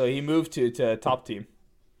now. So he moved to Top Team.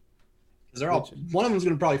 They're all one of them's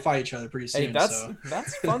gonna probably fight each other pretty soon. Hey,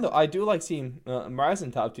 that's fun though. I do like seeing Moraes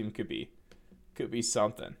and Top Team could be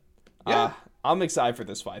something. Yeah. I'm excited for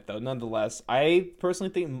this fight though. Nonetheless, I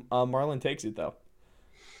personally think Marlon takes it though.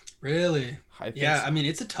 Really? I mean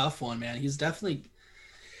it's a tough one, man. He's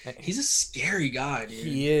a scary guy, dude.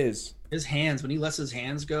 He is. His hands, when he lets his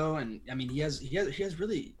hands go, and I mean he has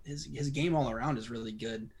really his game all around is really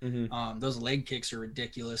good. Mm-hmm. Those leg kicks are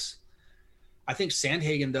ridiculous. I think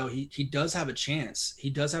Sandhagen, though, he does have a chance.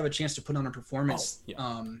 He does have a chance to put on a performance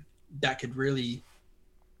that could really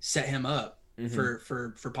set him up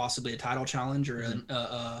for possibly a title challenge or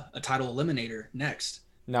a title eliminator next.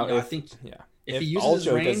 Now, I think if he uses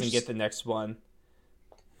Aljo range, doesn't get the next one,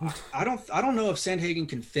 I don't know if Sandhagen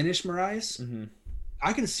can finish Moraes. Mm-hmm.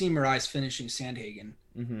 I can see Moraes finishing Sandhagen.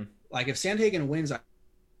 Mm-hmm. Like if Sandhagen wins, a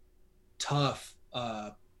tough,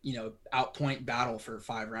 outpoint battle for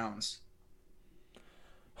 5 rounds.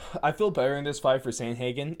 I feel better in this fight for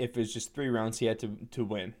Sandhagen if it's just 3 rounds he had to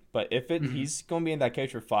win. But if he's going to be in that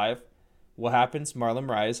cage for 5, what happens? Marlon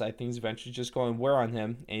Moraes, I think, is eventually just going to wear on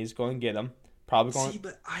him, and he's going to get him. Probably going. See,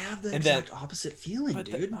 but I have the exact opposite feeling,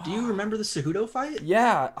 dude. Do you remember the Cejudo fight?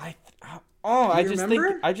 Yeah, I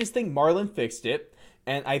just think Marlon fixed it,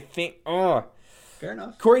 and I think fair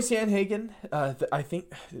enough. Corey Sandhagen, I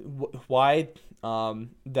think why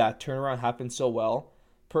that turnaround happened so well,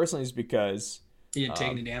 personally, is because he didn't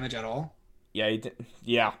take any damage at all. Yeah, he did.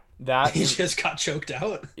 Yeah, that he just got choked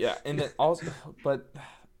out. Yeah, and then also, but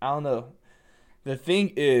I don't know. The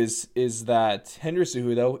thing is that Henry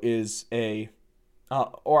Cejudo is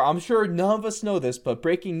or I'm sure none of us know this, but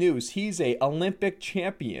breaking news: he's a Olympic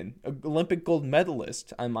champion, Olympic gold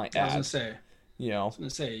medalist. I might add. I was gonna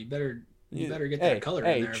say, you better get that color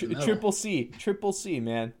in there. Triple C,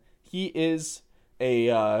 man. He is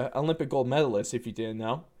a Olympic gold medalist. If you didn't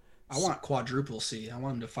know. I want quadruple C. I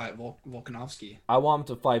want him to fight Volkanovski. I want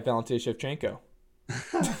him to fight Valentin Shevchenko.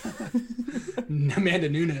 Amanda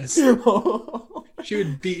Nunes. She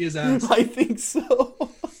would beat his ass. I think so.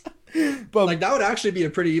 But that would actually be a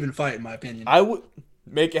pretty even fight, in my opinion. I would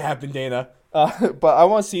make it happen, Dana. But I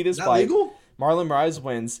want to see this fight. Legal? Marlon Moraes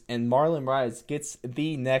wins, and Marlon Moraes gets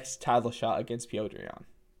the next title shot against Piotr Jan.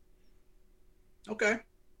 Okay.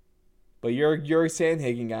 But you're a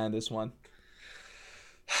Sandhagen guy on this one.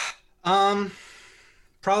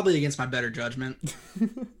 Probably against my better judgment.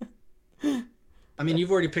 I mean,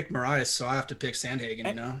 you've already picked Moraes, so I have to pick Sandhagen,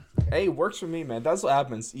 you know? Hey, works for me, man. That's what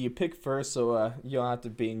happens. You pick first, so you don't have to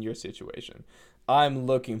be in your situation. I'm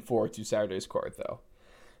looking forward to Saturday's card, though.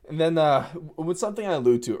 And then, with something I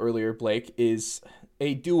alluded to earlier, Blake, is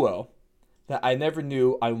a duo that I never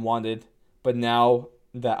knew I wanted, but now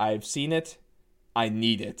that I've seen it, I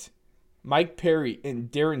need it. Mike Perry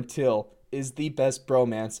and Darren Till is the best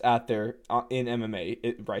bromance out there in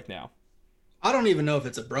MMA right now. I don't even know if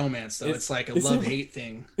it's a bromance though. It's like a love hate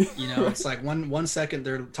thing. You know, Right. it's like one second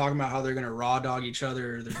they're talking about how they're gonna raw dog each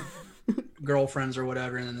other, or their girlfriends or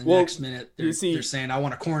whatever, and then the next minute they're saying, "I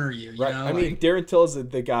want to corner you." You right. know, I mean, Darren Till is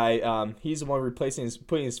the guy. He's the one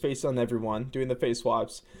putting his face on everyone, doing the face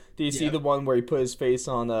swaps. Do you see the one where he put his face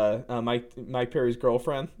on Mike Perry's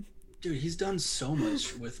girlfriend? Dude, he's done so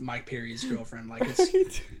much with Mike Perry's girlfriend. Like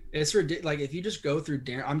Right? it's ridiculous. Like if you just go through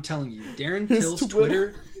Darren, I'm telling you, Darren His Till's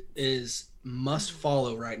Twitter is must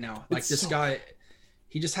follow right now. Like this guy,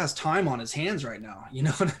 he just has time on his hands right now. You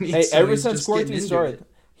know what I mean? Hey, so ever since quarantine started,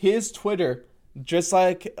 his Twitter, just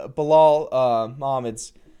like Bilal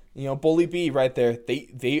Muhammad's, Bully B right there,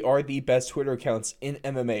 they are the best Twitter accounts in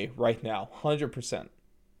MMA right now, 100%.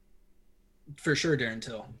 For sure, Darren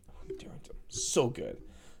Till. So good.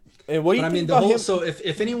 And what do you think I mean, about him? So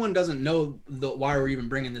if anyone doesn't know why we're even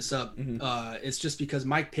bringing this up, it's just because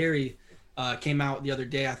Mike Perry came out the other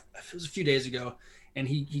day. It was a few days ago, and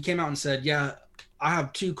he came out and said, "Yeah, I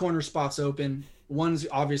have 2 corner spots open. One's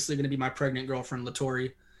obviously going to be my pregnant girlfriend,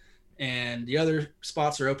 Latori, and the other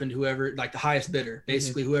spots are open to whoever, like the highest bidder,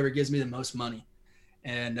 basically whoever gives me the most money."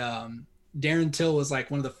 And Darren Till was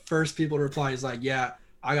like one of the first people to reply. He's like, "Yeah,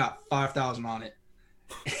 I got 5,000 on it,"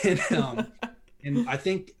 and I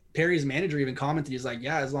think Perry's manager even commented, he's like,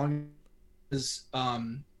 "Yeah, as long as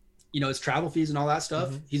his travel fees and all that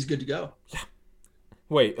stuff, he's good to go." Yeah.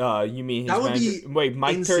 Wait, you mean his manager? Wait,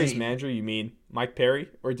 Mike insane. Perry's manager? You mean Mike Perry,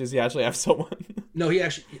 or does he actually have someone? No, he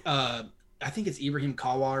actually. I think it's Ibrahim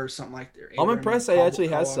Kawa or something like that. I'm impressed he actually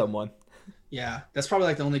has someone. Yeah, that's probably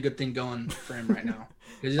like the only good thing going for him right now.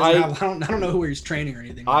 He doesn't I don't know where he's training or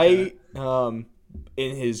anything.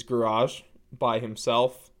 In his garage by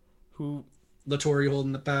himself, Latori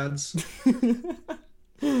holding the pads.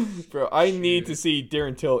 Bro, I need to see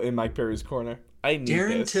Darren Till in Mike Perry's corner.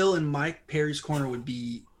 Darren Till in Mike Perry's corner would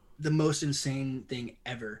be the most insane thing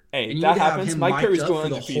ever. Hey, and that happens. Mike Perry's going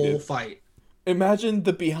the whole fight. Imagine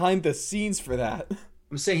the behind the scenes for that.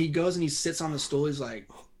 I'm saying he goes and he sits on the stool. He's like,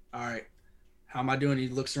 "All right, how am I doing?" He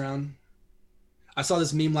looks around. I saw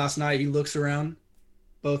this meme last night. He looks around.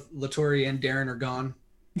 Both Latori and Darren are gone.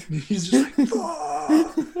 He's just like,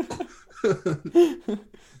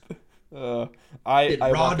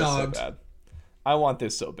 I want this so bad. I want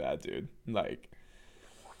this so bad, dude. Like,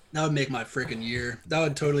 that would make my freaking year. That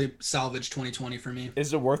would totally salvage 2020 for me.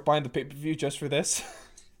 Is it worth buying the pay-per-view just for this?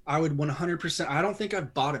 I would 100%. I don't think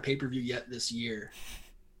I've bought a pay-per-view yet this year,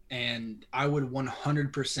 and I would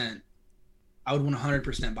 100%. I would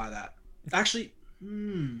 100% buy that. Actually,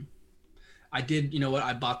 I did. You know what?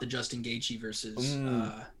 I bought the Justin Gaethje versus.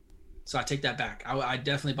 So I take that back. I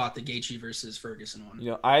definitely bought the Gaethje versus Ferguson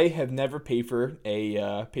one. I have never paid for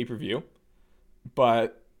a pay-per-view,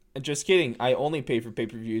 but just kidding. I only pay for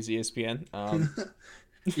pay-per-views, ESPN.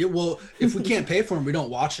 Yeah, well, if we can't pay for them, we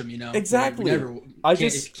don't watch them. Exactly. I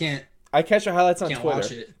catch the highlights on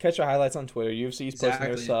Twitter. Catch the highlights on Twitter. UFC's posting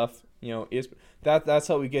their stuff. That's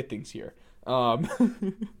how we get things here. But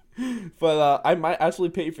I might actually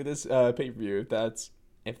pay for this pay-per-view if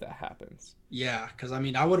that happens. Yeah, because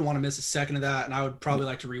I wouldn't want to miss a second of that, and I would probably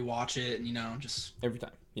like to rewatch it and just every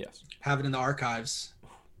time. Yes. Have it in the archives.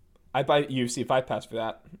 I'd buy UFC Fight Pass for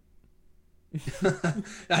that.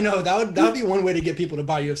 I know that would be one way to get people to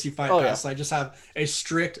buy UFC Fight Pass. Yeah. Like just have a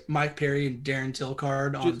strict Mike Perry and Darren Till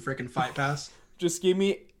card on freaking Fight Pass. Just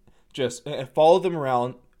follow them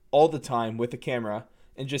around all the time with the camera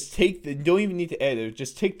and just don't even need to edit it.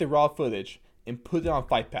 Just take the raw footage and put it on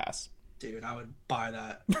Fight Pass. Dude, I would buy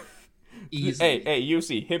that. Easily. Hey,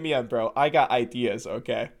 UFC, hit me up, bro. I got ideas,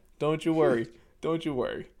 okay? Don't you worry. Don't you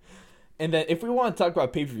worry. And then if we want to talk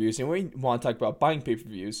about pay-per-views and we want to talk about buying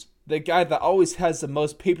pay-per-views, the guy that always has the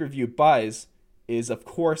most pay-per-view buys is, of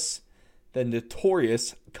course, the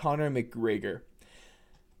notorious Conor McGregor.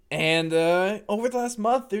 And over the last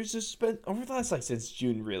month, since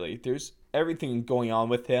June, really, there's everything going on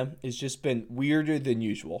with him. It's just been weirder than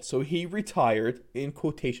usual. So he retired, in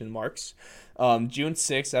quotation marks, June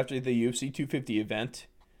 6th after the UFC 250 event.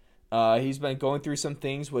 He's been going through some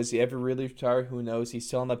things. Was he ever really retired? Who knows? He's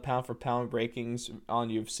still in the pound-for-pound rankings on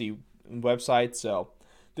UFC website, so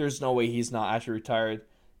there's no way he's not actually retired.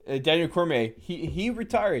 Daniel Cormier, he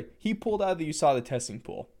retired. He pulled out of the USADA testing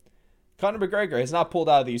pool. Conor McGregor has not pulled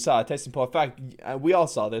out of the USADA testing pool. In fact, we all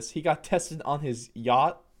saw this. He got tested on his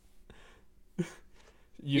yacht.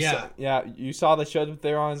 You saw the show up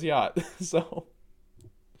there on his yacht. So,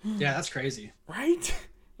 yeah, that's crazy, right?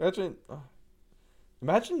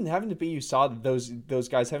 Imagine having to be USADA. Those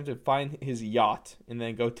guys having to find his yacht and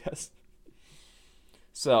then go test.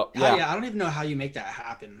 So How, yeah, yeah, I don't even know how you make that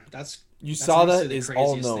happen. you That's saw honestly that the is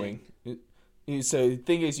all craziest thing. knowing. So the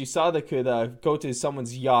thing is, you saw they could go to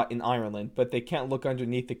someone's yacht in Ireland, but they can't look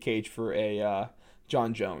underneath the cage for a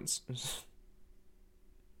John Jones.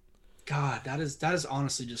 God, that is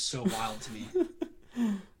honestly just so wild to me.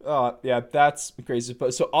 Yeah, that's crazy.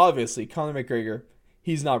 But so obviously, Conor McGregor,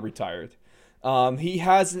 he's not retired. He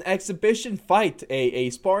has an exhibition fight, a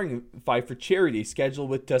sparring fight for charity scheduled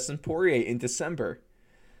with Dustin Poirier in December.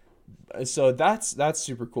 So that's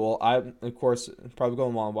super cool. I of course probably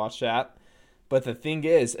going to want to watch that. But the thing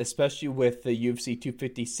is, especially with the UFC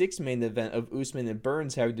 256 main event of Usman and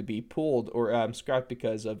Burns having to be pulled or scrapped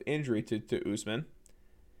because of injury to Usman,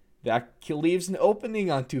 that leaves an opening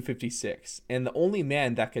on 256. And the only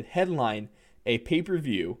man that could headline a pay per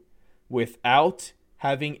view without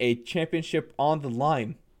having a championship on the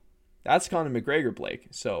line, that's Conor McGregor, Blake.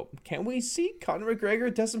 So can we see Conor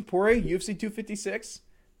McGregor, Dustin Poirier, UFC 256?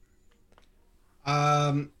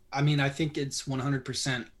 I mean, I think it's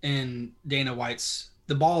 100% in Dana White's.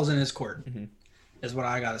 The ball is in his court, Mm-hmm. is what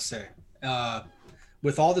I gotta say. Uh,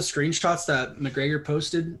 with all the screenshots that McGregor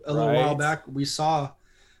posted a little while Right. back, we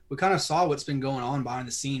kind of saw what's been going on behind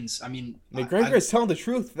the scenes. I mean, McGregor is telling the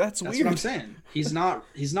truth. That's that's weird. what I'm saying. He's not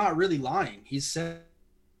really lying. He said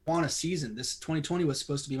I want a season. This 2020 was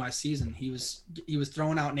supposed to be my season. He was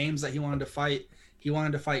throwing out names that he wanted to fight. He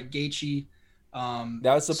wanted to fight Gaethje. That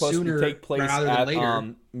was supposed Sooner to take place rather than at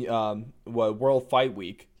later. World Fight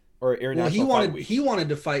Week or Well, International Fight Week. he wanted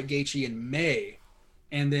to fight Gaethje in May,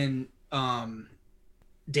 and then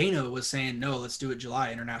Dana was saying no, let's do it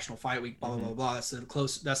July, International Fight Week. Blah blah blah blah. That's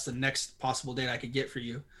the next possible date I could get for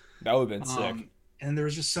you. That would have been sick. And there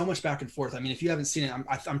was just so much back and forth. I mean, if you haven't seen it,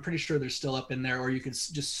 I'm pretty sure they're still up in there, or you can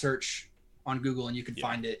just search on Google and you can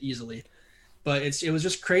find it easily. But it was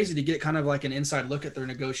just crazy to get kind of like an inside look at their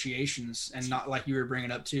negotiations, and not like you were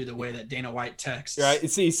bringing up too, the way that Dana White texts. Right.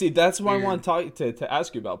 See, that's what Weird. I want to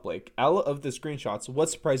ask you about, Blake. Out of the screenshots,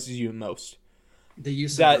 what surprises you most? The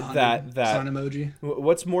use That- of that- the sun emoji.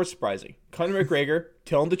 What's more surprising? Conor McGregor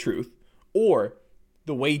telling the truth, or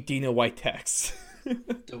the way Dana White texts?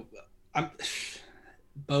 I'm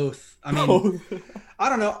both. I mean, I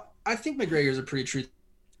don't know. I think McGregor's a pretty true.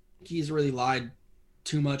 He's really lied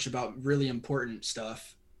too much about really important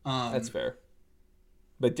stuff. That's fair.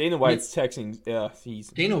 But Dana White's texting. He's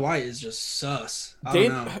Dana White is just sus. I don't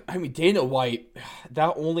know. I mean, Dana White.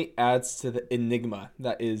 That only adds to the enigma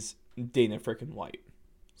that is Dana freaking White.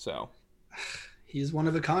 So He's one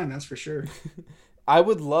of a kind, that's for sure. I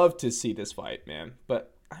would love to see this fight, man.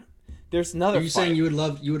 But there's another. Are you fight. saying you would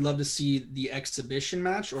love to see the exhibition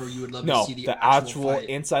match, or you would love to No, see the actual fight?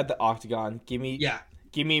 inside the octagon. Give me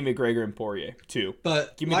McGregor and Poirier too.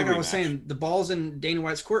 But Give me like the I was rematch. saying, the ball's in Dana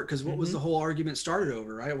White's court because what was the whole argument started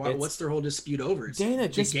over, right? It's- What's their whole dispute over? It's Dana, the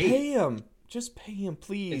just gate. pay him. Just pay him,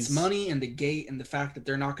 please. It's money and the gate and the fact that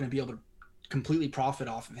they're not going to be able to completely profit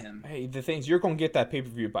off of him. Hey, the things you're gonna get that pay per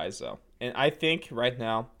view buys though, and I think right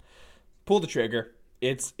now, pull the trigger.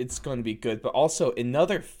 It's going to be good, but also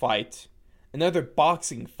another fight, another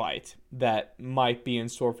boxing fight that might be in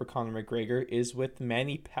store for Conor McGregor is with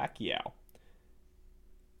Manny Pacquiao.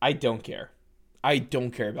 I don't care. I don't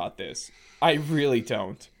care about this. I really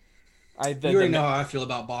don't. You already know how I feel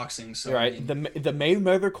about boxing, so Right. I mean, The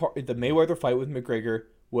Mayweather fight with McGregor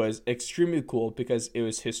was extremely cool because it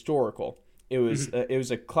was historical. It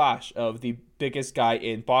was a clash of the biggest guy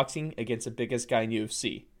in boxing against the biggest guy in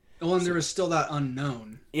UFC. well, and there was still that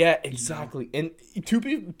unknown. Yeah, exactly. And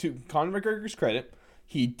to Conor McGregor's credit,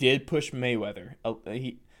 he did push Mayweather.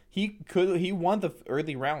 He won the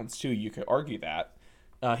early rounds too. You could argue that.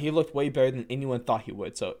 He looked way better than anyone thought he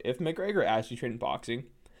would. So if McGregor actually trained boxing,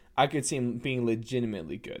 I could see him being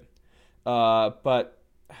legitimately good. But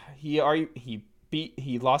he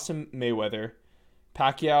lost to Mayweather.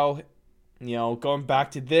 Pacquiao, going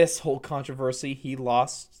back to this whole controversy, he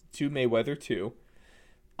lost to Mayweather too.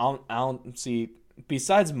 I don't see,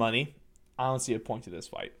 besides money, I don't see a point to this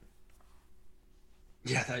fight.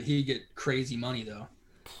 Yeah, that he'd get crazy money though.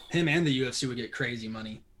 Him and the UFC would get crazy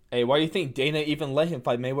money. Hey, why do you think Dana even let him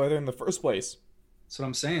fight Mayweather in the first place? That's what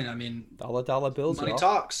I'm saying. I mean, Dollar bills, money y'all.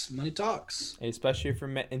 talks. Money talks. Hey, especially if your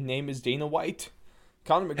name is Dana White.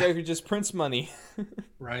 Conor McGregor just prints money.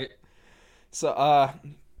 Right. So,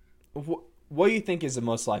 what do you think is the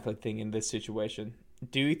most likely thing in this situation?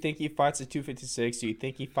 Do you think he fights at 256? Do you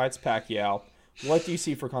think he fights Pacquiao? What do you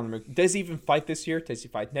see for Conor McGregor? Does he even fight this year? Does he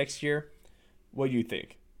fight next year? What do you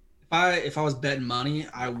think? If I was betting money,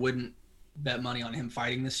 I wouldn't bet money on him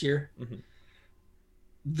fighting this year.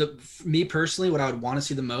 Me personally, what I would want to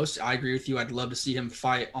see the most, I agree with you. I'd love to see him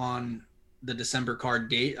fight on the December card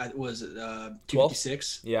date. Was it 12?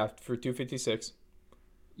 256? Yeah, for 256.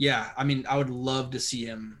 Yeah, I mean, I would love to see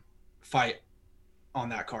him fight on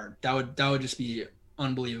that card. That would just be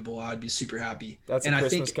unbelievable. I'd be super happy. That's And a I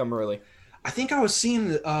Christmas think come early. I was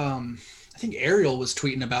seeing I think Ariel was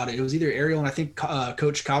tweeting about it. It was either Ariel and I think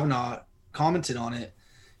Coach Kavanaugh commented on it.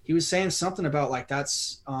 He was saying something about like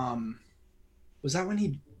that's was that when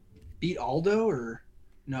he beat Aldo or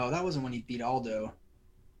no, that wasn't when he beat Aldo.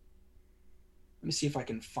 Let me see if I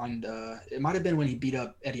can find it might have been when he beat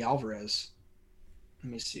up Eddie Alvarez.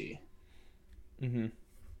 Let me see. Mm-hmm.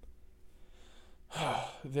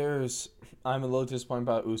 I'm a little disappointed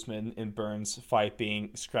about Usman and Burns fight being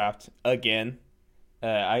scrapped again.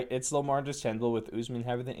 It's a little more understandable with Usman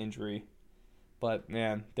having the injury, but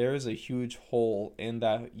man, there is a huge hole in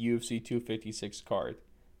that UFC 256 card.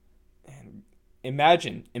 And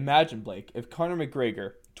imagine Blake, if Conor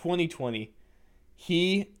McGregor 2020,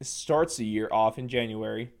 he starts the year off in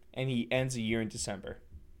January and he ends the year in December.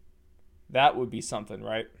 That would be something,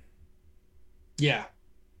 right? Yeah.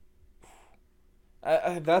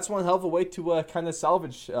 That's one hell of a way to kind of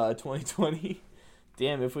salvage 2020.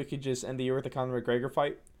 Damn, if we could just end the year with a Conor McGregor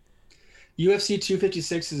fight. UFC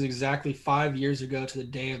 256 is exactly 5 years ago to the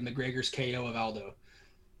day of McGregor's KO of Aldo.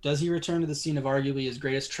 Does he return to the scene of arguably his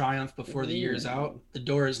greatest triumph before the year is out? The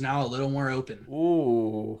door is now a little more open.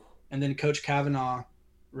 Ooh. And then Coach Kavanaugh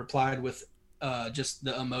replied with just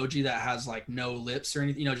the emoji that has like no lips or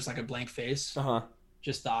anything, just like a blank face,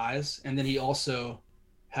 just the eyes. And then he also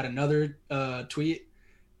had another tweet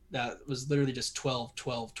that was literally just 12,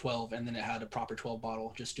 12, 12, and then it had a proper 12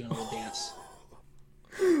 bottle just doing a little dance.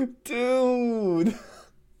 Dude.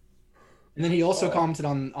 And then he also commented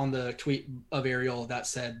on the tweet of Ariel that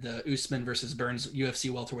said the Usman versus Burns UFC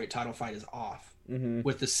welterweight title fight is off. Mm-hmm.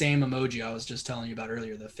 With the same emoji I was just telling you about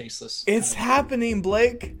earlier, the faceless. It's happening,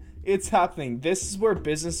 Blake. It's happening. This is where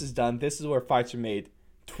business is done. This is where fights are made.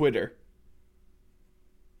 Twitter.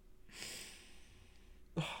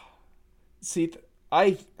 See,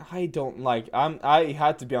 I don't like. I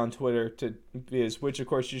had to be on Twitter which of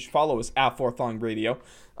course you should follow us at Fourth Long Radio.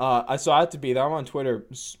 So I had to be there. I'm on Twitter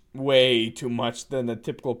way too much than a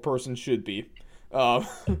typical person should be. But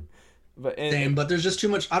there's just too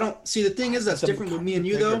much. I don't see. The thing is that's different with me and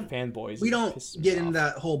you though. Fanboys. We don't get in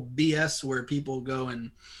that whole BS where people go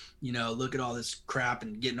and look at all this crap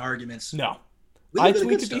and get in arguments. No, I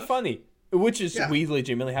tweet to be funny. Which is, we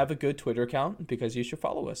legitimately have a good Twitter account because you should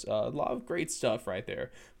follow us. A lot of great stuff right there.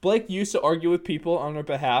 Blake used to argue with people on our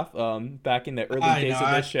behalf back in the early days of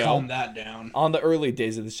the show. Calm that down. On the early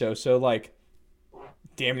days of the show. So,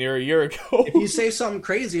 damn near a year ago. If you say something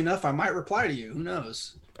crazy enough, I might reply to you. Who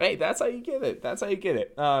knows? Hey, that's how you get it.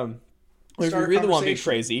 If you really want to be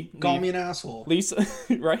crazy, call me an asshole. Leave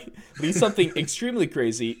something extremely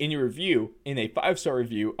crazy in your review, in a 5-star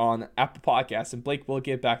review on Apple Podcasts, and Blake will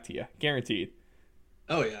get back to you, guaranteed.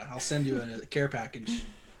 Oh yeah, I'll send you a care package.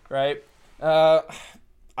 Right. I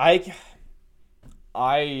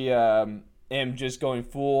am just going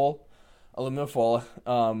full aluminum foil.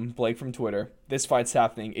 Blake from Twitter. This fight's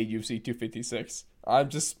happening at UFC 256. I'm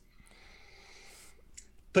just.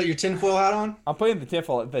 Put your tinfoil hat on? I'm putting the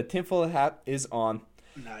tinfoil. The tinfoil hat is on.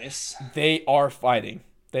 Nice. They are fighting.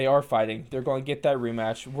 They're going to get that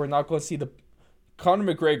rematch. We're not going to see the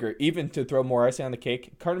Conor McGregor, even to throw more icing on the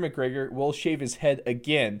cake. Conor McGregor will shave his head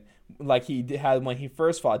again like he had when he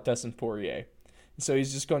first fought Dustin Poirier. So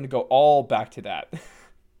he's just going to go all back to that.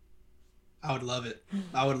 I would love it.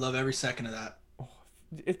 I would love every second of that.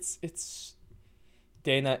 It's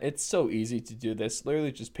Dana, it's so easy to do this.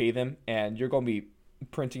 Literally just pay them and you're going to be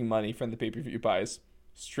printing money from the pay-per-view buys.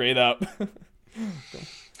 Straight up.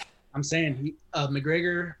 I'm saying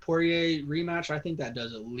McGregor Poirier rematch, I think that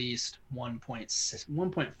does at least 1.5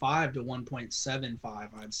 to 1.75,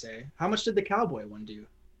 I'd say. How much did the Cowboy one do?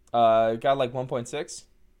 Got like 1.6.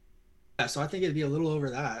 Yeah, so I think it'd be a little over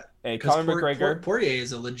that. Hey, Conor McGregor. Poirier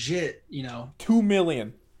is a legit, 2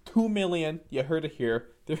 million. 2 million. You heard it here.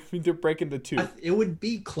 They're breaking the 2. It would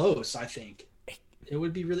be close, I think. It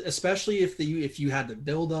would be really, especially if you had to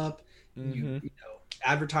build up, you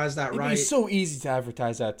advertise that right. It'd be so easy to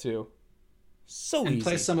advertise that too. So easy. And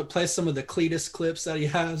play some of the Cletus clips that he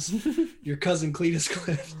has. Your cousin Cletus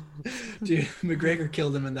clip. Dude, McGregor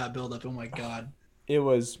killed him in that build up. Oh my god. There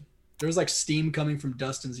was like steam coming from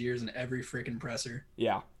Dustin's ears in every freaking presser.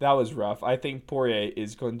 Yeah, that was rough. I think Poirier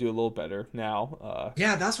is going to do a little better now.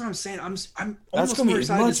 Yeah, that's what I'm saying. I'm that's almost more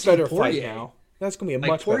excited to see better Poirier fight now. That's gonna be a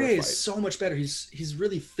much Poirier better fight. is so much better. He's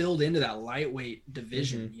really filled into that lightweight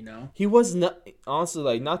division. He was not,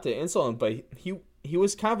 honestly, not to insult him, but he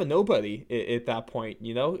was kind of a nobody at that point.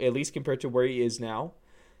 At least compared to where he is now,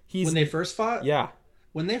 When they first fought, Yeah.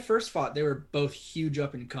 when they first fought, they were both huge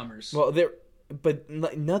up and comers. Well, but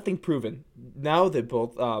nothing proven. Now they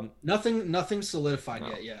both Nothing solidified no.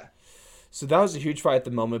 yet. Yeah. So that was a huge fight at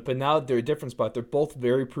the moment, but now they're a different spot. They're both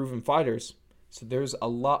very proven fighters. So there's a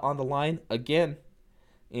lot on the line again,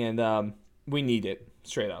 and we need it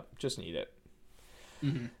straight up. Just need it.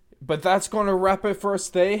 Mm-hmm. But that's going to wrap it for us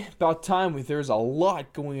today. About time. There's a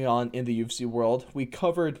lot going on in the UFC world. We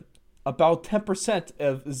covered about 10%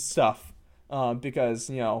 of stuff because,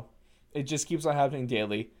 it just keeps on happening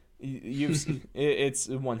daily. UFC, it's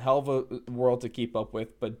one hell of a world to keep up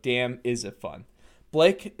with, but damn, is it fun.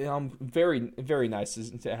 Blake, very, very nice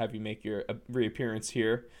to have you make your reappearance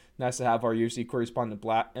here. Nice to have our UFC correspondent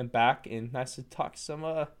back, and nice to talk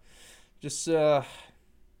some, this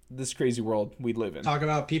crazy world we live in. Talk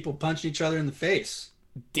about people punching each other in the face.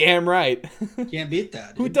 Damn right. Can't beat that.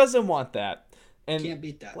 Dude. Who doesn't want that? And can't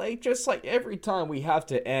beat that. Like, just like every time we have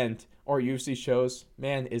to end our UFC shows,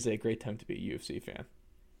 man, is it a great time to be a UFC fan.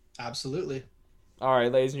 Absolutely. All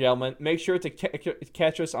right, ladies and gentlemen, make sure to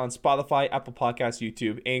catch us on Spotify, Apple Podcasts,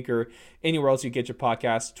 YouTube, Anchor, anywhere else you get your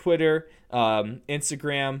podcasts, Twitter,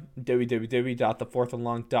 Instagram,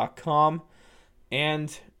 www.thefourthandlong.com,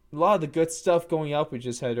 and a lot of the good stuff going up. We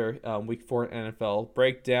just had our Week 4 NFL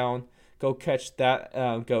breakdown. Go catch that.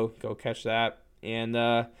 Go catch that, and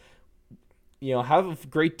have a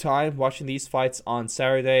great time watching these fights on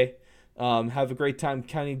Saturday. Have a great time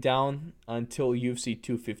counting down until UFC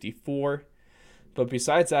 254. But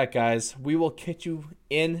besides that, guys, we will catch you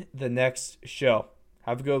in the next show.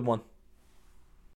 Have a good one.